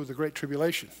him through the great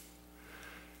tribulation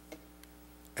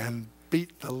and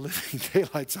beat the living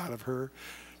daylights out of her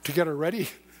to get her ready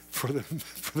for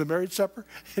the marriage supper.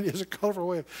 It is a colorful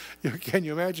way of, can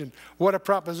you imagine what a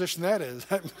proposition that is?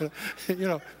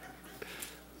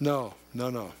 No.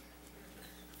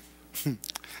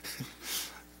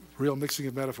 Real mixing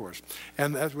of metaphors.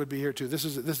 And that would be here too.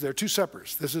 There are two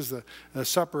suppers. This is the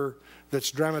supper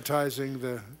that's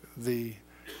dramatizing the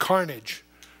carnage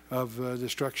of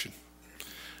destruction.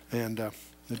 And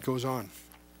it goes on.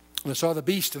 And I saw the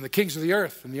beast and the kings of the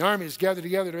earth and the armies gathered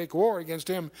together to make war against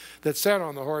him that sat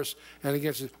on the horse and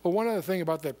against it. Well, one other thing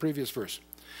about that previous verse.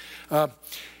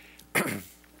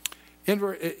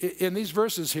 In these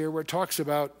verses here where it talks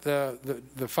about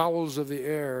the fowls of the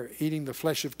air eating the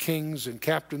flesh of kings and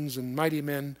captains and mighty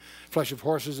men, flesh of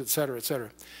horses, etc.,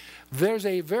 etc., there's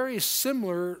a very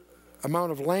similar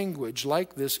amount of language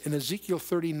like this in Ezekiel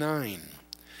 39.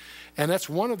 And that's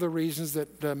one of the reasons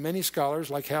that many scholars,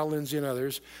 like Hal Lindsey and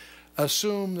others,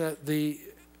 assume that the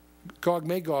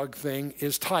Gog-Magog thing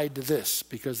is tied to this,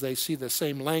 because they see the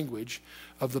same language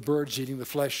of the birds eating the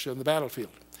flesh on the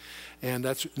battlefield. And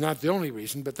that's not the only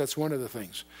reason, but that's one of the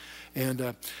things.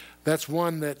 And that's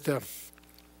one that,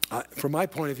 from my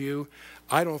point of view,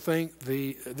 I don't think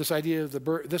this idea of the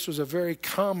bird, this was a very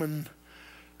common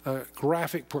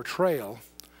graphic portrayal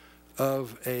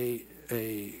of a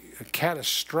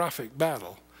catastrophic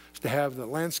battle, to have the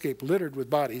landscape littered with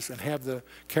bodies and have the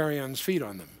carrions feed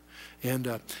on them.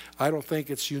 And I don't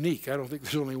think it's unique. I don't think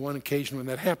there's only one occasion when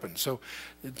that happened. So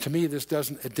to me, this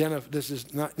doesn't identify, this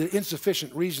is not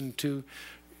insufficient reason to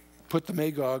put the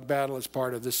Magog battle as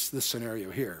part of this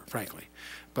scenario here, frankly.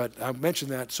 But I mention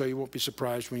that so you won't be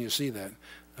surprised when you see that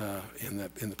in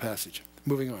the passage.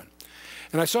 Moving on.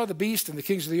 And I saw the beast and the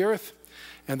kings of the earth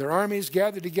and their armies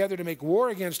gathered together to make war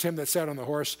against him that sat on the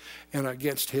horse and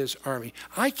against his army.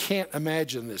 I can't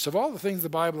imagine this. Of all the things in the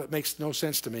Bible that makes no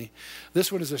sense to me,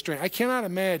 this one is a strange. I cannot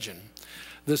imagine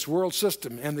this world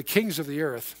system and the kings of the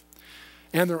earth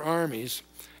and their armies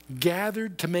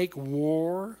gathered to make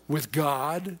war with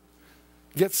God.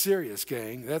 Get serious,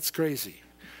 gang. That's crazy.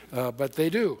 But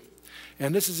they do.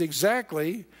 And this is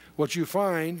exactly what you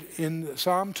find in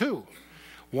Psalm 2.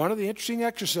 One of the interesting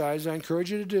exercises I encourage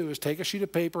you to do is take a sheet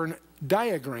of paper and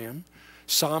diagram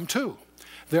Psalm 2.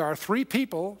 There are three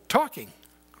people talking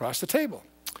across the table.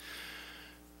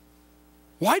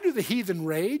 Why do the heathen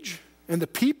rage and the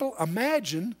people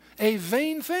imagine a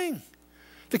vain thing?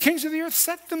 The kings of the earth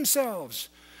set themselves,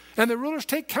 and the rulers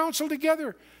take counsel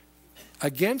together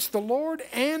against the Lord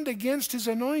and against his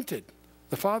anointed,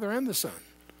 the Father and the Son.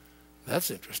 That's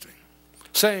interesting.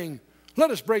 Saying, let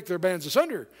us break their bands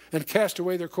asunder and cast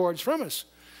away their cords from us.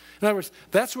 In other words,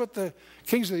 that's what the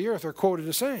kings of the earth are quoted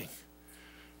as saying.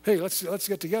 Hey, let's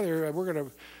get together. We're going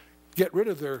to get rid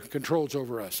of their controls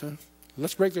over us. Huh?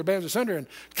 Let's break their bands asunder and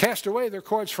cast away their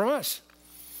cords from us.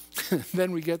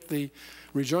 Then we get the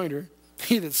rejoinder.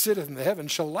 He that sitteth in the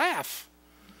heavens shall laugh.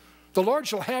 The Lord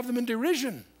shall have them in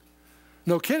derision.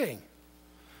 No kidding.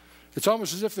 It's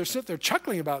almost as if they're sitting there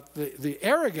chuckling about the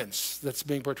arrogance that's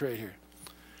being portrayed here.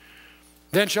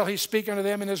 Then shall he speak unto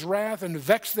them in his wrath, and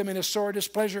vex them in his sore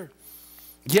displeasure.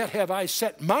 Yet have I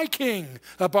set my king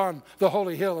upon the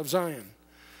holy hill of Zion.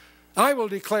 I will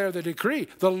declare the decree.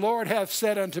 The Lord hath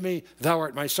said unto me, Thou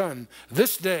art my son.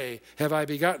 This day have I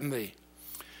begotten thee.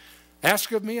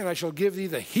 Ask of me, and I shall give thee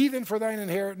the heathen for thine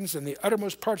inheritance, and the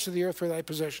uttermost parts of the earth for thy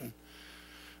possession.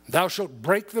 Thou shalt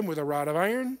break them with a rod of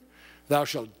iron. Thou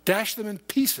shalt dash them in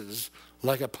pieces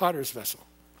like a potter's vessel.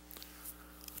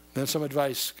 Then some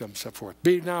advice comes up forth.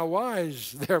 Be now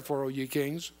wise, therefore, O ye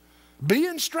kings. Be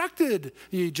instructed,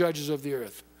 ye judges of the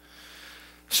earth.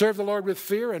 Serve the Lord with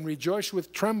fear and rejoice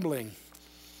with trembling.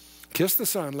 Kiss the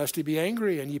Son, lest he be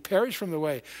angry and ye perish from the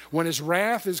way, when his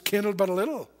wrath is kindled but a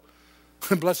little.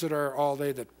 Blessed are all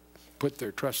they that put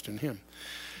their trust in him.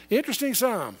 Interesting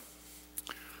psalm.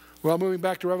 Well, moving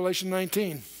back to Revelation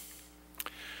 19.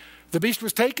 The beast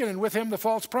was taken, and with him the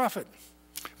false prophet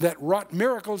that wrought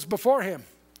miracles before him.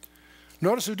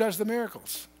 Notice who does the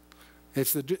miracles.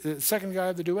 It's the second guy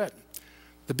of the duet.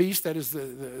 The beast, that is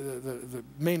the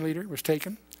main leader, was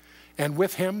taken. And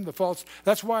with him, the false...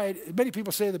 That's why many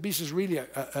people say the beast is really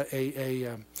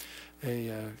a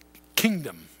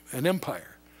kingdom, an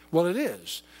empire. Well, it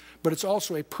is. But it's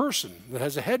also a person that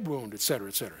has a head wound, etc.,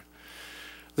 etc.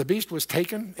 The beast was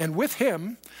taken, and with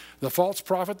him, the false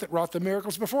prophet that wrought the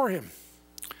miracles before him.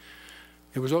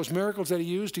 It was those miracles that he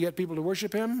used to get people to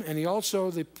worship him, and he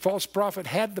also, the false prophet,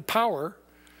 had the power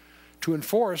to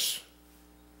enforce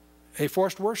a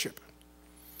forced worship.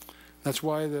 That's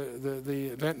why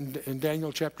the event in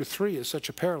Daniel chapter 3 is such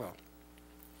a parallel.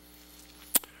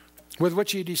 With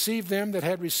which he deceived them that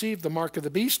had received the mark of the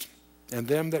beast, and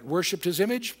them that worshipped his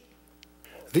image.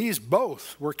 These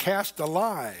both were cast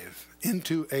alive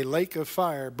into a lake of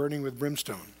fire burning with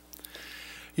brimstone.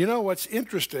 You know what's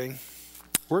interesting?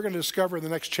 We're going to discover in the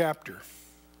next chapter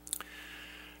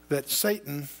that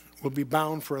Satan will be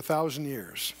bound for 1,000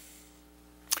 years.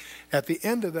 At the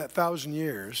end of that 1,000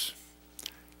 years,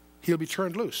 he'll be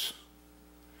turned loose.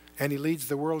 And he leads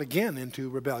the world again into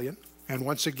rebellion. And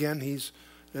once again,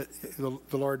 the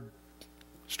Lord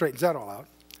straightens that all out.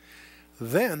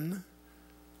 Then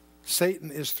Satan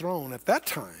is thrown at that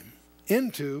time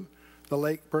into the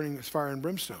lake burning with fire and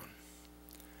brimstone.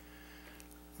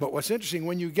 But what's interesting,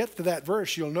 when you get to that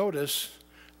verse, you'll notice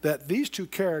that these two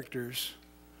characters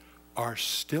are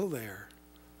still there,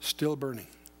 still burning.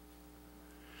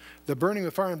 The burning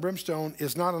with fire and brimstone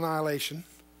is not annihilation.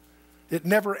 It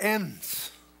never ends.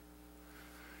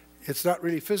 It's not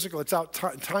really physical. It's out.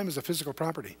 Time is a physical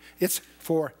property. It's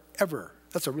forever.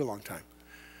 That's a real long time.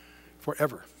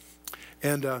 Forever.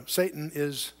 And Satan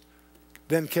is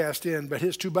then cast in, but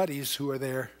his two buddies who are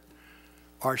there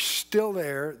are still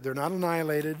there. They're not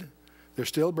annihilated. They're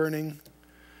still burning.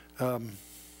 But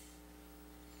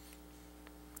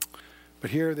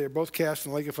here they're both cast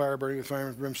in the lake of fire, burning with fire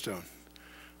and brimstone.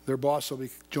 Their boss will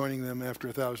be joining them after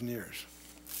 1,000 years.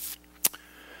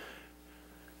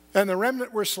 And the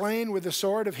remnant were slain with the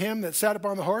sword of him that sat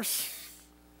upon the horse,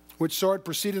 which sword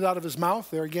proceeded out of his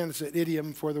mouth. There again, it's an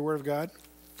idiom for the word of God.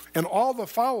 And all the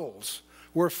fowls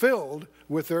were filled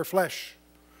with their flesh.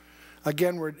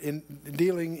 Again, we're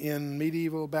dealing in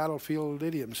medieval battlefield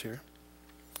idioms here.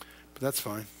 But that's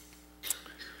fine.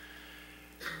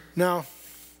 Now,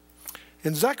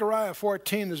 in Zechariah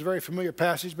 14, there's a very familiar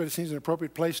passage, but it seems an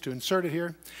appropriate place to insert it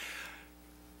here.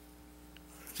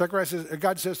 Zechariah says,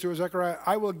 God says through Zechariah,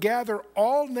 I will gather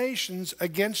all nations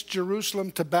against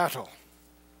Jerusalem to battle.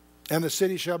 And the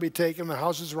city shall be taken, the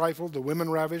houses rifled, the women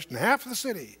ravished, and half of the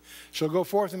city shall go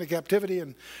forth into captivity,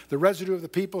 and the residue of the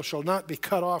people shall not be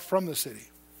cut off from the city.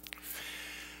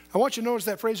 I want you to notice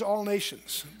that phrase, all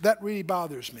nations. That really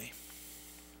bothers me.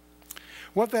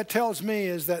 What that tells me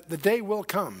is that the day will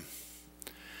come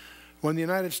when the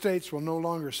United States will no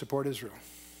longer support Israel.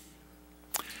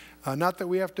 Not that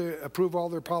we have to approve all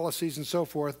their policies and so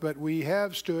forth, but we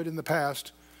have stood in the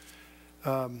past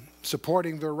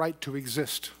supporting their right to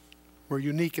exist. We're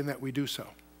unique in that we do so.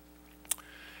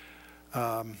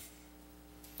 I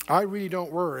really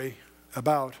don't worry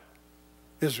about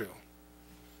Israel.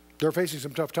 They're facing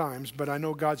some tough times, but I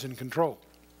know God's in control.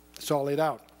 It's all laid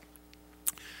out.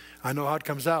 I know how it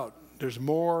comes out. There's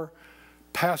more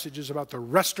passages about the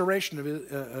restoration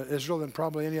of Israel than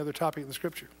probably any other topic in the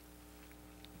Scripture.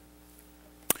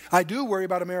 I do worry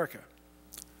about America,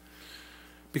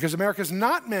 because America is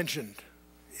not mentioned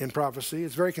in prophecy.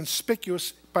 It's very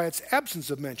conspicuous by its absence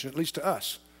of mention, at least to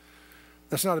us.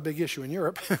 That's not a big issue in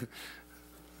Europe,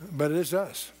 but it is to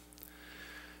us.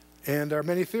 And there are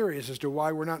many theories as to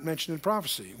why we're not mentioned in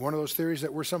prophecy. One of those theories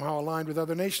that we're somehow aligned with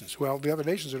other nations. Well, the other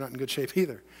nations are not in good shape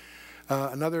either.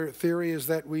 Another theory is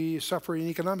that we suffer an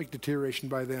economic deterioration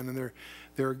by then, and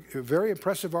there are very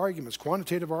impressive arguments,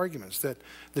 quantitative arguments, that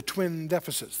the twin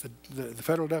deficits, the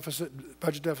federal deficit,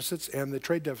 budget deficits, and the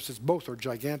trade deficits, both are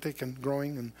gigantic and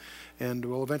growing, and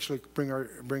will eventually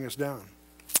bring us down.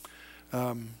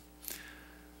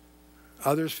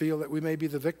 Others feel that we may be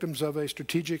the victims of a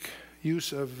strategic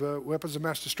use of weapons of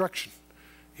mass destruction,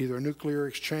 either a nuclear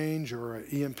exchange or an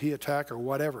EMP attack or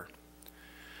whatever.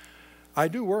 I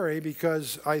do worry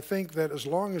because I think that as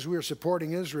long as we are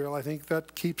supporting Israel, I think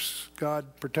that keeps God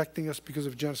protecting us because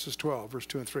of Genesis 12, verse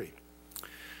 2 and 3.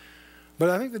 But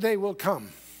I think the day will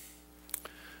come,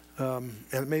 and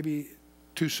it may be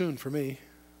too soon for me,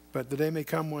 but the day may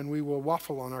come when we will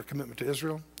waffle on our commitment to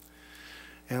Israel,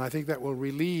 and I think that will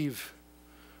relieve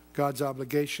God's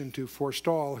obligation to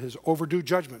forestall his overdue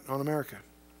judgment on America.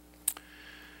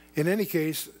 In any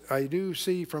case, I do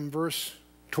see from verse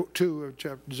 2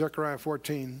 of Zechariah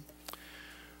 14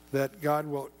 that God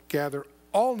will gather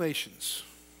all nations.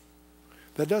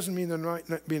 That doesn't mean there might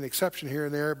not be an exception here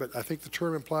and there, but I think the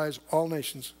term implies all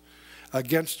nations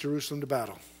against Jerusalem to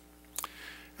battle.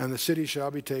 And the city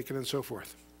shall be taken, and so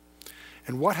forth.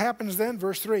 And what happens then?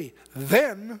 Verse 3,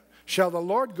 then shall the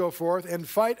Lord go forth and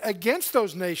fight against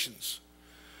those nations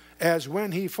as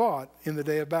when he fought in the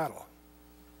day of battle.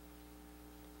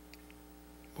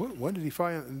 When did he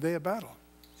fight in the day of battle?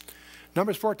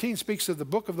 Numbers 14 speaks of the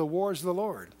book of the wars of the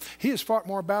Lord. He has fought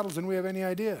more battles than we have any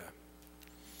idea.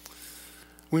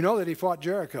 We know that he fought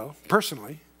Jericho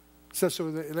personally. It says so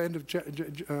at the end of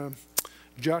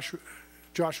Joshua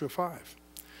 5.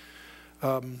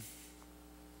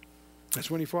 That's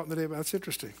when he fought in the day of battle. That's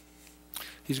interesting.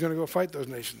 He's going to go fight those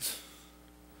nations.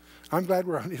 I'm glad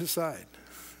we're on his side.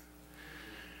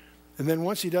 And then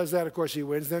once he does that, of course, he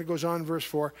wins. Then it goes on in verse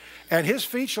 4. And his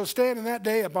feet shall stand in that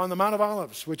day upon the Mount of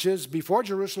Olives, which is before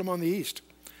Jerusalem on the east.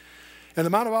 And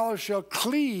the Mount of Olives shall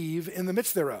cleave in the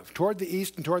midst thereof, toward the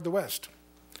east and toward the west.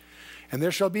 And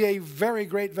there shall be a very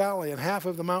great valley, and half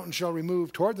of the mountain shall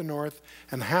remove toward the north,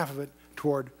 and half of it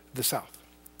toward the south.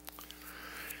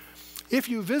 If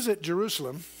you visit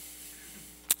Jerusalem,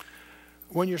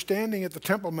 when you're standing at the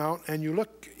Temple Mount and you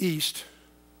look east,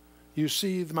 you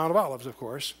see the Mount of Olives, of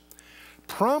course.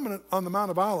 Prominent on the Mount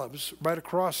of Olives, right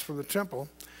across from the temple,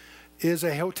 is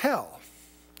a hotel.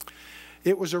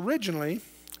 It was originally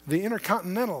the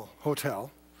Intercontinental Hotel.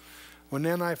 When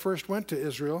Nan and I first went to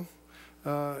Israel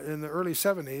in the early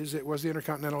 70s, it was the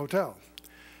Intercontinental Hotel.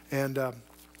 And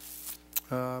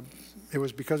it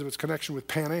was because of its connection with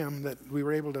Pan Am that we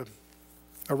were able to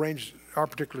arrange our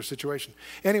particular situation.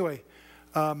 Anyway,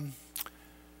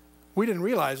 we didn't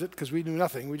realize it because we knew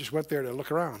nothing. We just went there to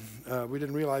look around. We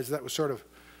didn't realize that was sort of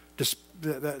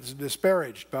that's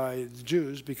disparaged by the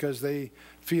Jews because they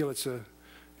feel it's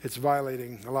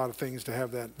violating a lot of things to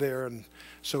have that there. And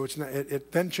so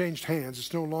it then changed hands.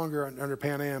 It's no longer under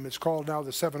Pan Am. It's called now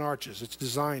the Seven Arches. It's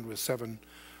designed with 7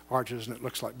 arches, and it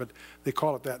looks like, but they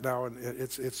call it that now, and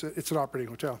it's an operating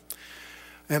hotel.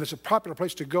 And it's a popular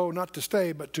place to go, not to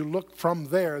stay, but to look from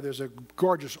there. There's a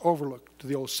gorgeous overlook to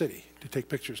the old city to take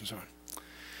pictures and so on.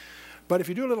 But if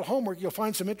you do a little homework, you'll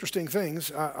find some interesting things.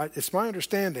 It's my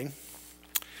understanding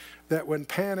that when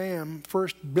Pan Am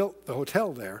first built the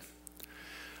hotel there,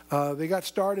 they got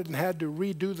started and had to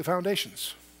redo the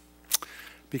foundations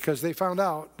because they found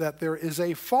out that there is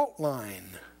a fault line,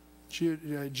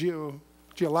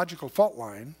 geological fault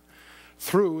line,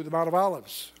 through the Mount of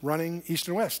Olives, running east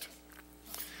and west.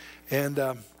 And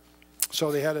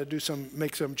so they had to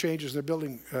make some changes in their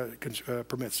building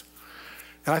permits.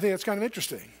 And I think that's kind of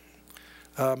interesting.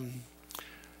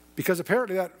 Because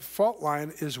apparently that fault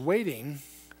line is waiting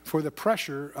for the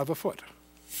pressure of a foot.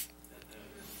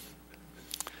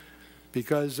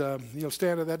 Because you'll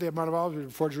stand at that day of Mount of Olives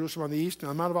before Jerusalem on the east, and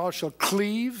the Mount of Olives shall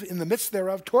cleave in the midst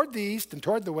thereof toward the east and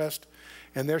toward the west,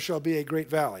 and there shall be a great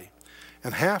valley.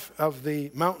 And half of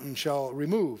the mountain shall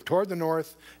remove toward the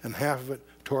north, and half of it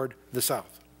toward the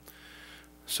south.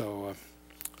 So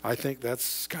I think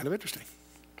that's kind of interesting.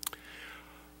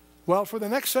 Well, for the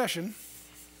next session,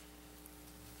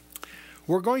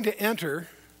 we're going to enter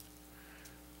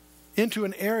into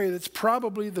an area that's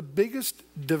probably the biggest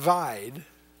divide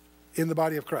in the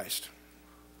body of Christ.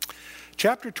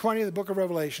 Chapter 20 of the book of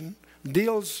Revelation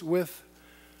deals with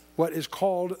what is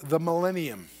called the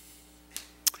millennium.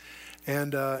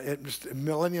 And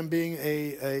millennium being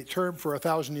a term for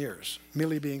 1,000 years.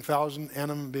 Milli being 1,000,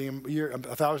 annum being year,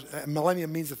 1,000.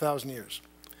 Millennium means 1,000 years.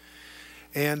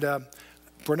 And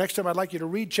for next time, I'd like you to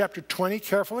read chapter 20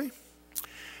 carefully.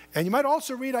 And you might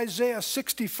also read Isaiah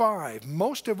 65.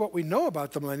 Most of what we know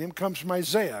about the millennium comes from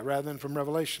Isaiah rather than from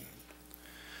Revelation.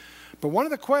 But one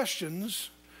of the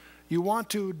questions you want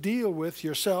to deal with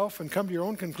yourself and come to your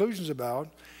own conclusions about,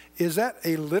 is that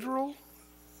a literal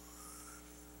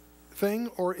thing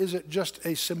or is it just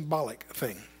a symbolic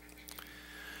thing?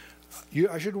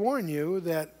 I should warn you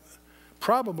that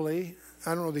probably,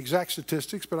 I don't know the exact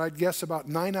statistics, but I'd guess about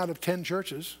 9 out of 10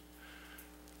 churches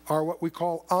are what we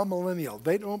call amillennial.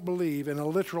 They don't believe in a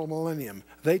literal millennium.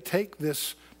 They take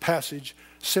this passage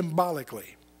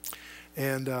symbolically.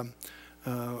 And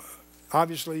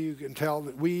obviously you can tell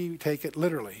that we take it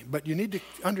literally. But you need to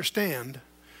understand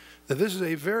that this is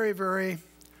a very, very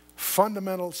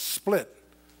fundamental split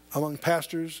among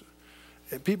pastors.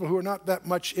 People who are not that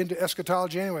much into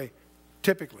eschatology anyway,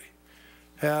 typically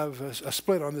have a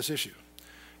split on this issue.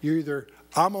 You're either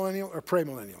amillennial or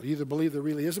premillennial. You either believe there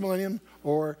really is a millennium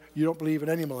or you don't believe in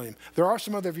any millennium. There are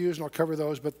some other views, and I'll cover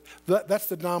those, but that's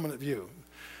the dominant view,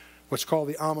 what's called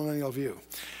the amillennial view.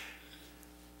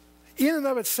 In and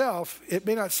of itself, it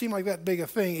may not seem like that big a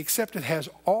thing, except it has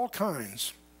all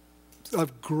kinds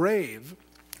of grave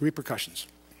repercussions.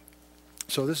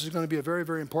 So this is going to be a very,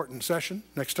 very important session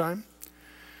next time,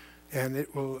 and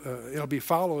it'll be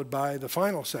followed by the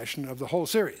final session of the whole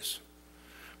series,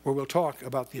 where we'll talk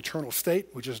about the eternal state,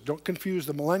 which is, don't confuse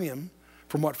the millennium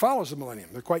from what follows the millennium.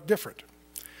 They're quite different.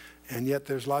 And yet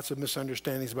there's lots of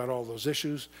misunderstandings about all those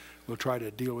issues. We'll try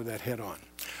to deal with that head on.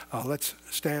 Let's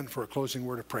stand for a closing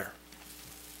word of prayer.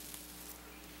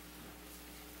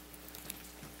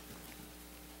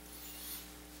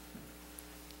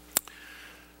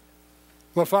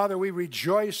 Well, Father, we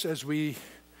rejoice as we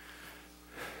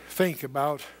think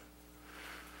about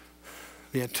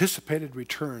the anticipated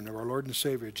return of our Lord and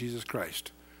Savior, Jesus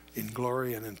Christ, in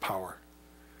glory and in power.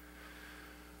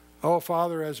 Oh,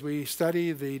 Father, as we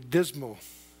study the dismal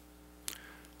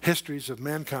histories of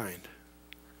mankind,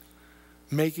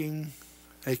 making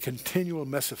a continual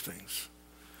mess of things,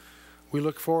 we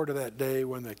look forward to that day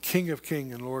when the King of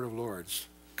Kings and Lord of Lords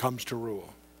comes to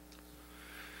rule.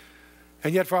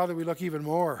 And yet, Father, we look even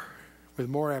more, with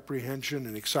more apprehension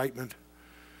and excitement,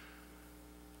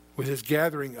 with his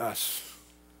gathering us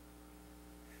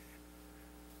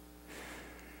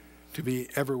to be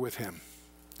ever with him.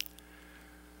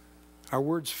 Our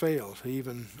words fail to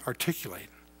even articulate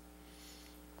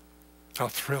how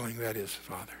thrilling that is,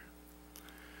 Father.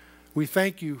 We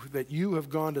thank you that you have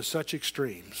gone to such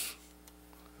extremes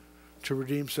to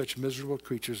redeem such miserable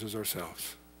creatures as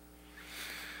ourselves.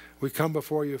 We come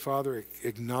before you, Father,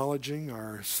 acknowledging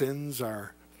our sins,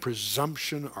 our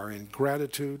presumption, our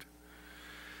ingratitude.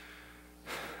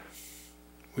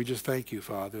 We just thank you,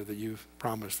 Father, that you've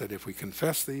promised that if we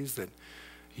confess these, that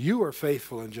you are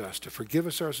faithful and just to forgive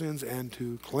us our sins and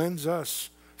to cleanse us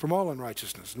from all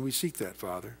unrighteousness. And we seek that,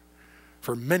 Father,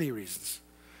 for many reasons,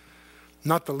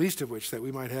 not the least of which that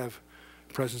we might have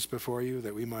presence before you,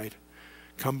 that we might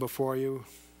come before you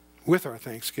with our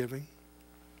thanksgiving.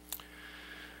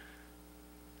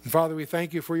 And Father, we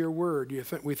thank you for your word.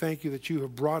 We thank you that you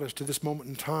have brought us to this moment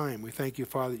in time. We thank you,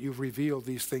 Father, that you've revealed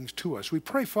these things to us. We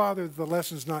pray, Father, that the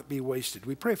lessons not be wasted.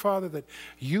 We pray, Father, that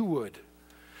you would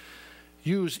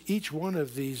use each one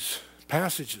of these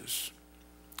passages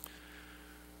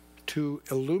to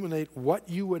illuminate what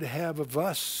you would have of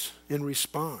us in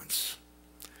response,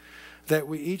 that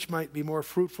we each might be more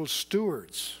fruitful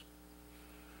stewards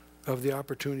of the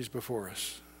opportunities before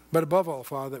us. But above all,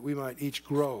 Father, that we might each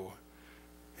grow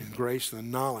in grace and the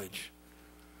knowledge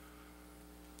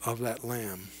of that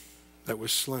Lamb that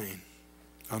was slain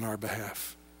on our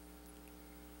behalf.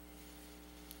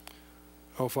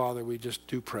 Oh, Father, we just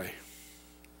do pray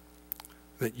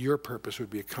that your purpose would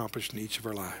be accomplished in each of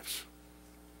our lives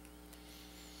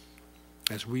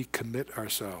as we commit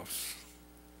ourselves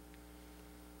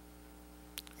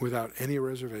without any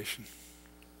reservation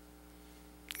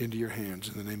into your hands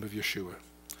in the name of Yeshua,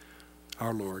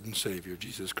 our Lord and Savior,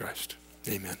 Jesus Christ.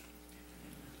 Amen.